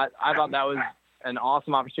 I thought that was an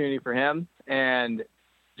awesome opportunity for him, and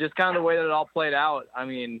just kind of the way that it all played out. I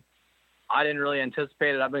didn't really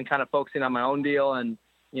anticipate it. I've been kind of focusing on my own deal, and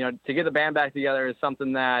to get the band back together is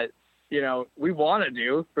something that we want to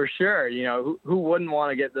do for sure. Who wouldn't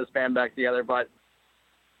want to get this band back together? But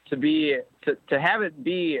to have it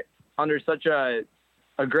be under such a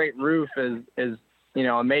great roof is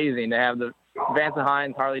amazing. To have the Vance and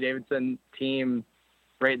Hines Harley Davidson team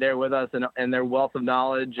right there with us and their wealth of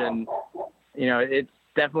knowledge, and it's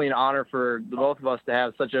definitely an honor for the both of us to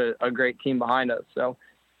have such a great team behind us. So,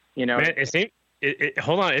 man,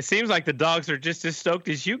 hold on. It seems like the dogs are just as stoked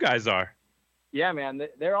as you guys are. Yeah, man,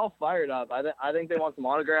 they're all fired up. I think they want some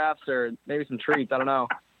autographs or maybe some treats. I don't know.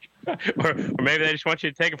 or maybe they just want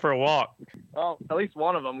you to take them for a walk. Well, at least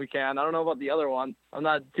one of them we can. I don't know about the other one. I'm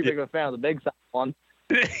not too big of a fan of the big size one.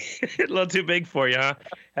 A little too big for you, huh?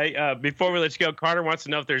 Hey, before we let you go, Carter wants to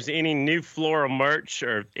know if there's any new floral merch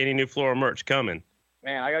coming.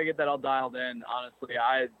 Man, I got to get that all dialed in, honestly.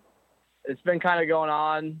 It's been kind of going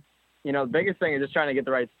on. The biggest thing is just trying to get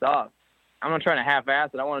the right stuff. I'm not trying to half-ass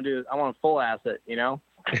it. I want to full-ass it,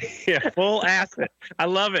 Yeah, full ass it. I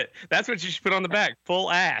love it. That's what you should put on the back. Full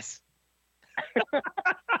ass.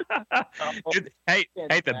 Hey,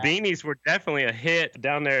 the beanies were definitely a hit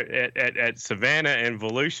down there at Savannah and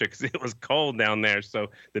Volusia because it was cold down there. So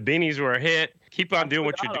the beanies were a hit. Keep on doing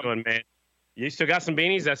what you're doing, man. You still got some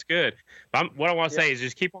beanies? That's good. But what I want to say is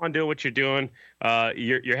just keep on doing what you're doing.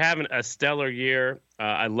 You're having a stellar year.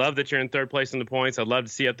 I love that you're in third place in the points. I'd love to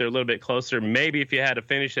see you up there a little bit closer. Maybe if you had to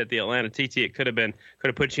finish at the Atlanta TT, it could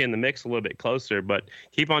have put you in the mix a little bit closer. But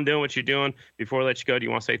keep on doing what you're doing. Before I let you go, do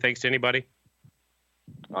you want to say thanks to anybody?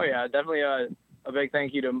 Oh yeah, definitely a big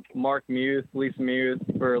thank you to Mark Muth, Lisa Muth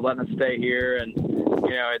for letting us stay here, and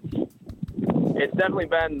it's definitely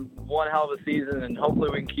been one hell of a season, and hopefully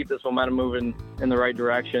we can keep this momentum moving in the right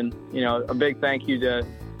direction. A big thank you to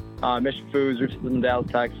Mission Foods, Roofs in Dallas,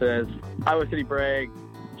 Texas, Iowa City Brake,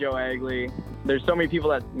 Joe Agley. There's so many people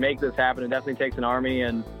that make this happen. It definitely takes an army,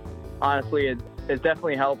 and honestly, it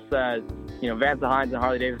definitely helps that Vance Hines and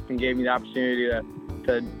Harley Davidson gave me the opportunity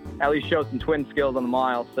to at least show some twin skills on the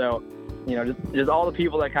mile. So, just all the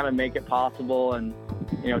people that kind of make it possible, and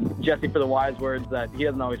Jesse for the wise words that he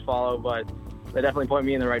doesn't always follow, but they definitely point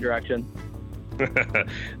me in the right direction.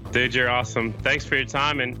 Dude, you're awesome. Thanks for your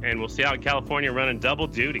time, and we'll see you out in California running double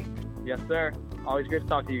duty. Yes, sir. Always great to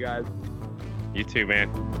talk to you guys. You too, man.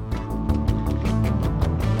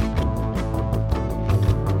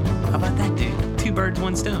 How about that, dude? 2 birds,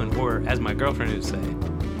 1 stone. Or, as my girlfriend would say,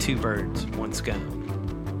 2 birds, 1 scone.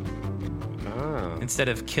 Oh. Instead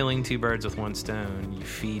of killing 2 birds with 1 stone, you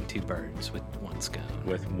feed 2 birds with 1 scone.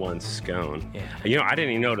 With 1 scone. Yeah. I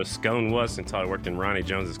didn't even know what a scone was until I worked in Ronnie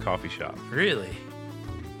Jones's coffee shop. Really?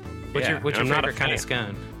 What's your favorite kind of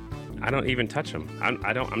scone? I don't even touch them. I'm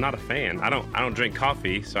not a fan. I don't drink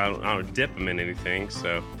coffee, so I don't dip them in anything.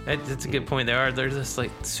 So that's a good point. They're just like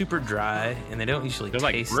super dry, and they don't usually taste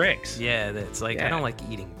like bricks. Yeah, that's like I don't like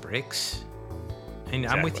eating bricks. And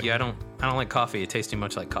exactly. I'm with you. I don't like coffee. It tastes too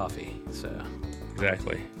much like coffee. So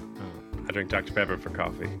exactly. I drink Dr. Pepper for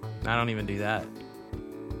coffee. I don't even do that.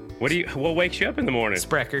 What wakes you up in the morning?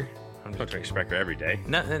 Sprecher. I don't drink Sprecher every day.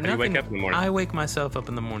 How do you wake up in the morning? I wake myself up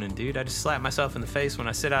in the morning, dude. I just slap myself in the face when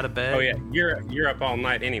I sit out of bed. Oh yeah, you're up all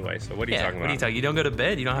night anyway. So what are you talking about? What are you talking? You don't go to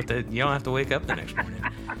bed. You don't have to wake up the next morning.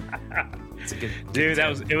 It's a good dude.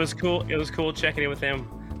 It was cool. It was cool checking in with them.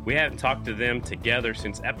 We haven't talked to them together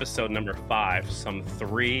since episode number 5, some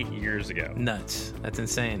 3 years ago. Nuts. That's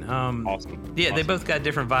insane. Awesome. Yeah, awesome. They both got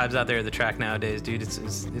different vibes out there at the track nowadays, dude.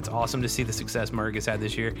 It's awesome to see the success Merg has had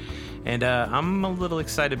this year. And I'm a little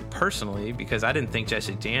excited personally because I didn't think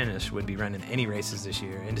Jesse Janisch would be running any races this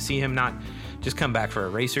year. And to see him not just come back for a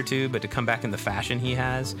race or two, but to come back in the fashion he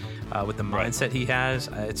has, with the mindset he has,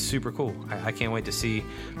 it's super cool. I can't wait to see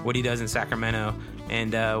what he does in Sacramento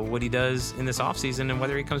and what he does in this offseason and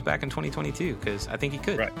whether he comes back in 2022, because I think he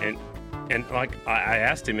could. Right. And like I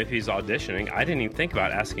asked him if he's auditioning. I didn't even think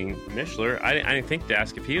about asking Mischler. I didn't think to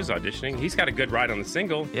ask if he was auditioning. He's got a good ride on the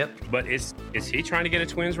single. Yep. But is he trying to get a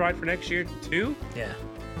twins ride for next year too? Yeah.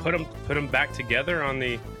 Put them back together on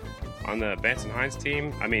the Vance and Hines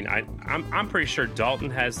team. I mean, I'm pretty sure Dalton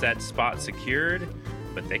has that spot secured,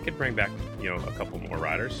 but they could bring back a couple more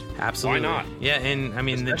riders. Absolutely. Why not? Yeah, and I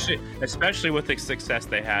mean, especially with the success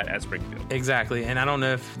they had at Springfield. Exactly, and I don't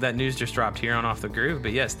know if that news just dropped here on Off the Groove,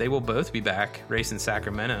 but yes, they will both be back racing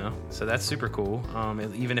Sacramento, so that's super cool.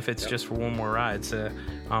 Even if it's just for one more ride, so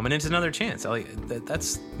and it's another chance.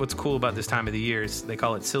 That's what's cool about this time of the year. Is they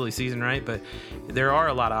call it silly season, right? But there are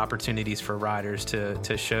a lot of opportunities for riders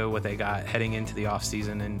to show what they got heading into the off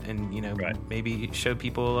season, and right. Maybe show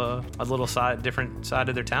people a little different side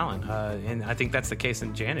of their talent. And I think that's the case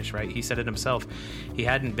in Janisch, right? He said it himself. He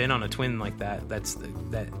hadn't been on a twin like that.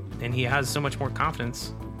 And he has so much more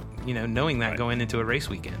confidence, knowing that going into a race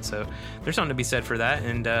weekend. So there's something to be said for that,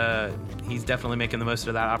 and he's definitely making the most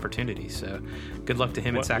of that opportunity. So good luck to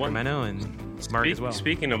him in Sacramento and Merg as well.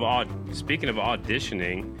 Speaking of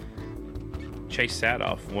auditioning, Chase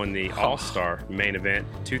Sadoff won the All-Star main event,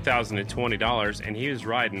 $2,020, and he was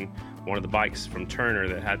riding one of the bikes from Turner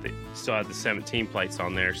that still had the 17 plates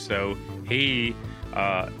on there. So he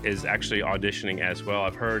is actually auditioning as well.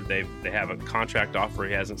 I've heard they have a contract offer.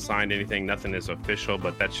 He hasn't signed anything. Nothing is official,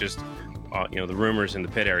 but that's just the rumors in the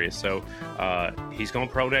pit area. So he's going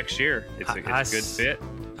pro next year. It's a good fit.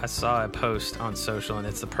 I saw a post on social, and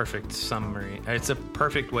it's the perfect summary. It's a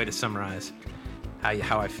perfect way to summarize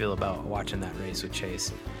how I feel about watching that race with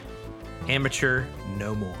Chase. Amateur,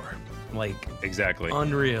 no more. Exactly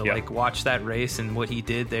unreal. Yep. Watch that race and what he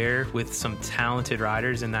did there with some talented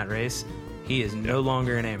riders in that race. He is no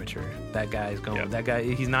longer an amateur. That guy is going. That guy,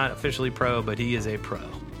 he's not officially pro, but he is a pro.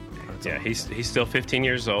 He's still 15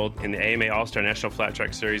 years old in the AMA All-Star National Flat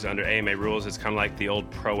Track Series under AMA rules. It's kind of like the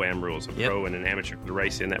old Pro-Am rules. A pro and an amateur could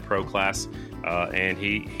race in that pro class, and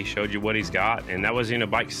he showed you what he's got, and that wasn't a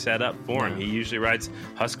bike set up for him. He usually rides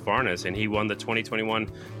Husqvarnas, and he won the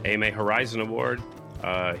 2021 AMA Horizon Award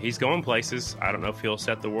he's going places. I don't know if he'll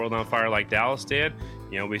set the world on fire like Dallas did.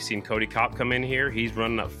 You know, we've seen Cody Kopp come in here. He's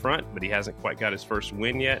running up front, but he hasn't quite got his first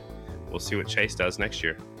win yet. We'll see what Chase does next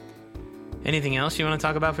year. Anything else you want to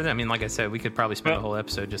talk about for that? I mean, like I said, we could probably spend a whole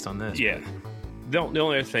episode just on this. Yeah. The only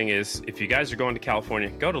other thing is, if you guys are going to California,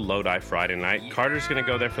 go to Lodi Friday night. Yeah. Carter's going to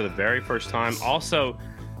go there for the very first time. Also,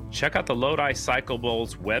 check out the Lodi Cycle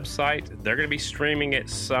Bowls website. They're going to be streaming it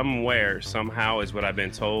somewhere, somehow, is what I've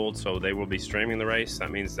been told. So they will be streaming the race.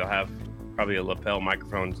 That means they'll have probably a lapel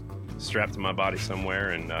microphone strapped to my body somewhere,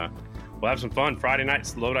 and we'll have some fun. Friday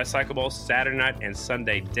night's Lodi Cycle Bowls. Saturday night and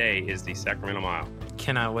Sunday day is the Sacramento Mile.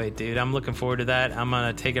 Cannot wait, dude. I'm looking forward to that. I'm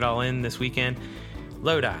going to take it all in this weekend.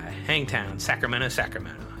 Lodi, Hangtown, Sacramento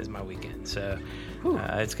is my weekend. So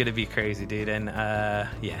it's going to be crazy, dude. And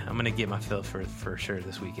yeah, I'm going to get my fill for sure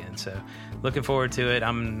this weekend. So looking forward to it.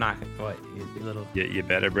 I'm not, You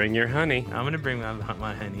better bring your honey. I'm going to bring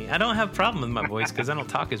my honey. I don't have a problem with my voice because I don't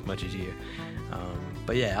talk as much as you.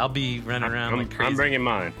 But yeah, I'll be running around like crazy. I'm bringing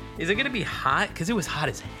mine. Is it going to be hot? Because it was hot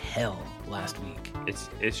as hell last week.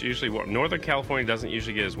 It's usually warm. Northern California doesn't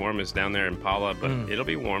usually get as warm as down there in Pala, but it'll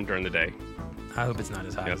be warm during the day. I hope it's not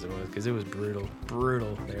as hot as it was, because it was brutal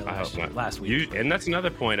there last week. And that's another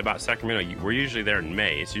point about Sacramento. We're usually there in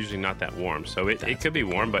May. It's usually not that warm. So it could be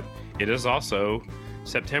warm, but it is also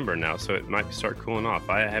September now, so it might start cooling off.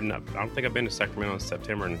 I don't think I've been to Sacramento in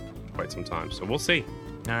September in quite some time, so we'll see.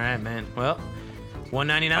 All right, man. Well,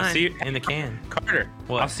 $1.99 in the can. Carter,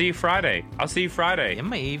 what? I'll see you Friday. It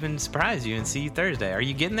might even surprise you and see you Thursday. Are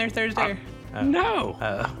you getting there Thursday? No.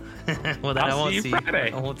 Well, then I won't see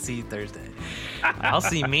Friday. I won't see you Thursday. I'll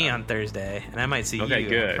see me on Thursday, and I might see you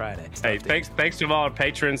on Friday. Hey, thanks to all our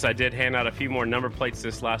patrons. I did hand out a few more number plates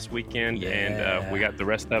this last weekend, and we got the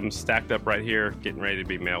rest of them stacked up right here, getting ready to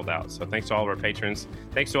be mailed out. So thanks to all of our patrons.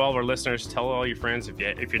 Thanks to all of our listeners. Tell all your friends.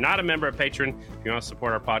 If you're not a member of Patreon, if you want to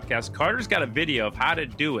support our podcast, Carter's got a video of how to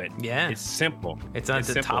do it. Yeah. It's simple. It's on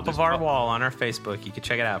the top of our wall on our Facebook. You can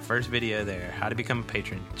check it out. First video there. How to become a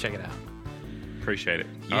patron. Check it out. Appreciate it.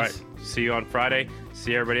 Yes. All right. See you on Friday.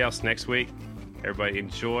 See everybody else next week. Everybody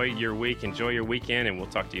enjoy your week, enjoy your weekend, and we'll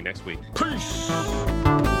talk to you next week. Peace.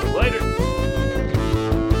 Later.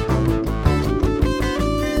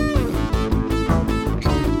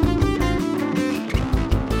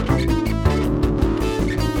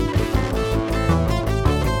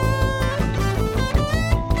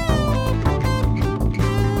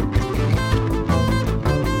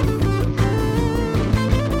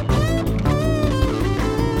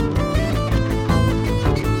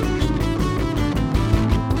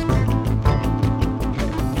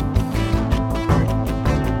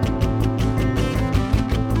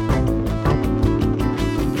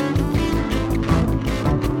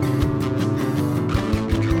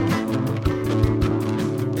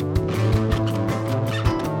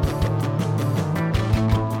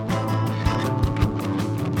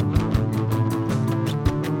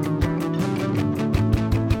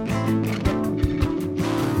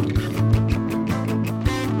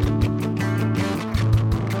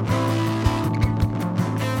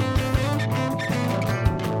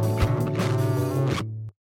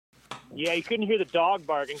 Yeah, you couldn't hear the dog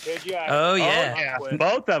barking, could you? Oh, yeah.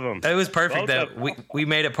 Both of them. It was perfect, though. We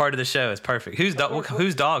made it part of the show. It's perfect. Whose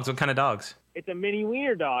dogs? What kind of dogs? It's a mini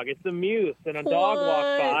wiener dog. It's a Muse, and a dog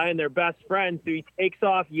walks by, and they're best friends, so he takes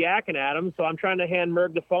off yakking at him, so I'm trying to hand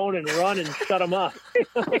Merg the phone and run and shut him up.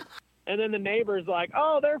 And then the neighbor's like,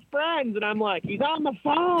 oh, they're friends, and I'm like, he's on the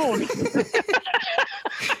phone.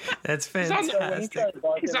 That's fantastic.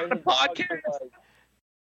 He's on the podcast.